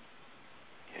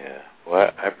 Yeah.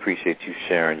 Well, I appreciate you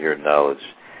sharing your knowledge,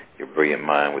 your brilliant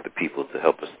mind with the people to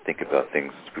help us think about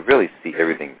things. We really see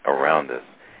everything around us.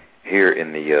 Here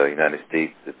in the United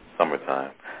States, it's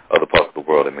summertime. Other parts of the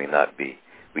world, it may not be.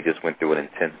 We just went through an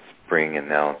intense spring, and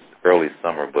now it's early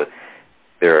summer, but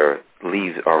there are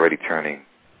leaves already turning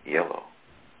yellow.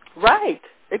 Right,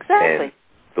 exactly. And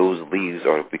those leaves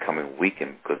are becoming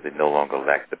weakened because they no longer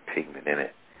lack the pigment in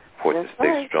it for it to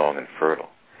stay strong and fertile.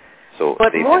 So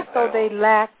but more so, they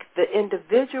lack the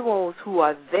individuals who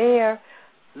are there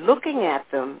looking at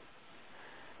them.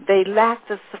 They lack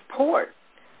the support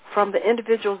from the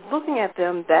individuals looking at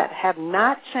them that have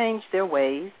not changed their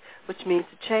ways, which means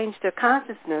to change their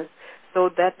consciousness so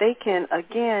that they can,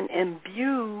 again,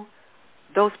 imbue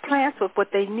those plants with what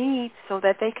they need so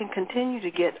that they can continue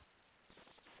to get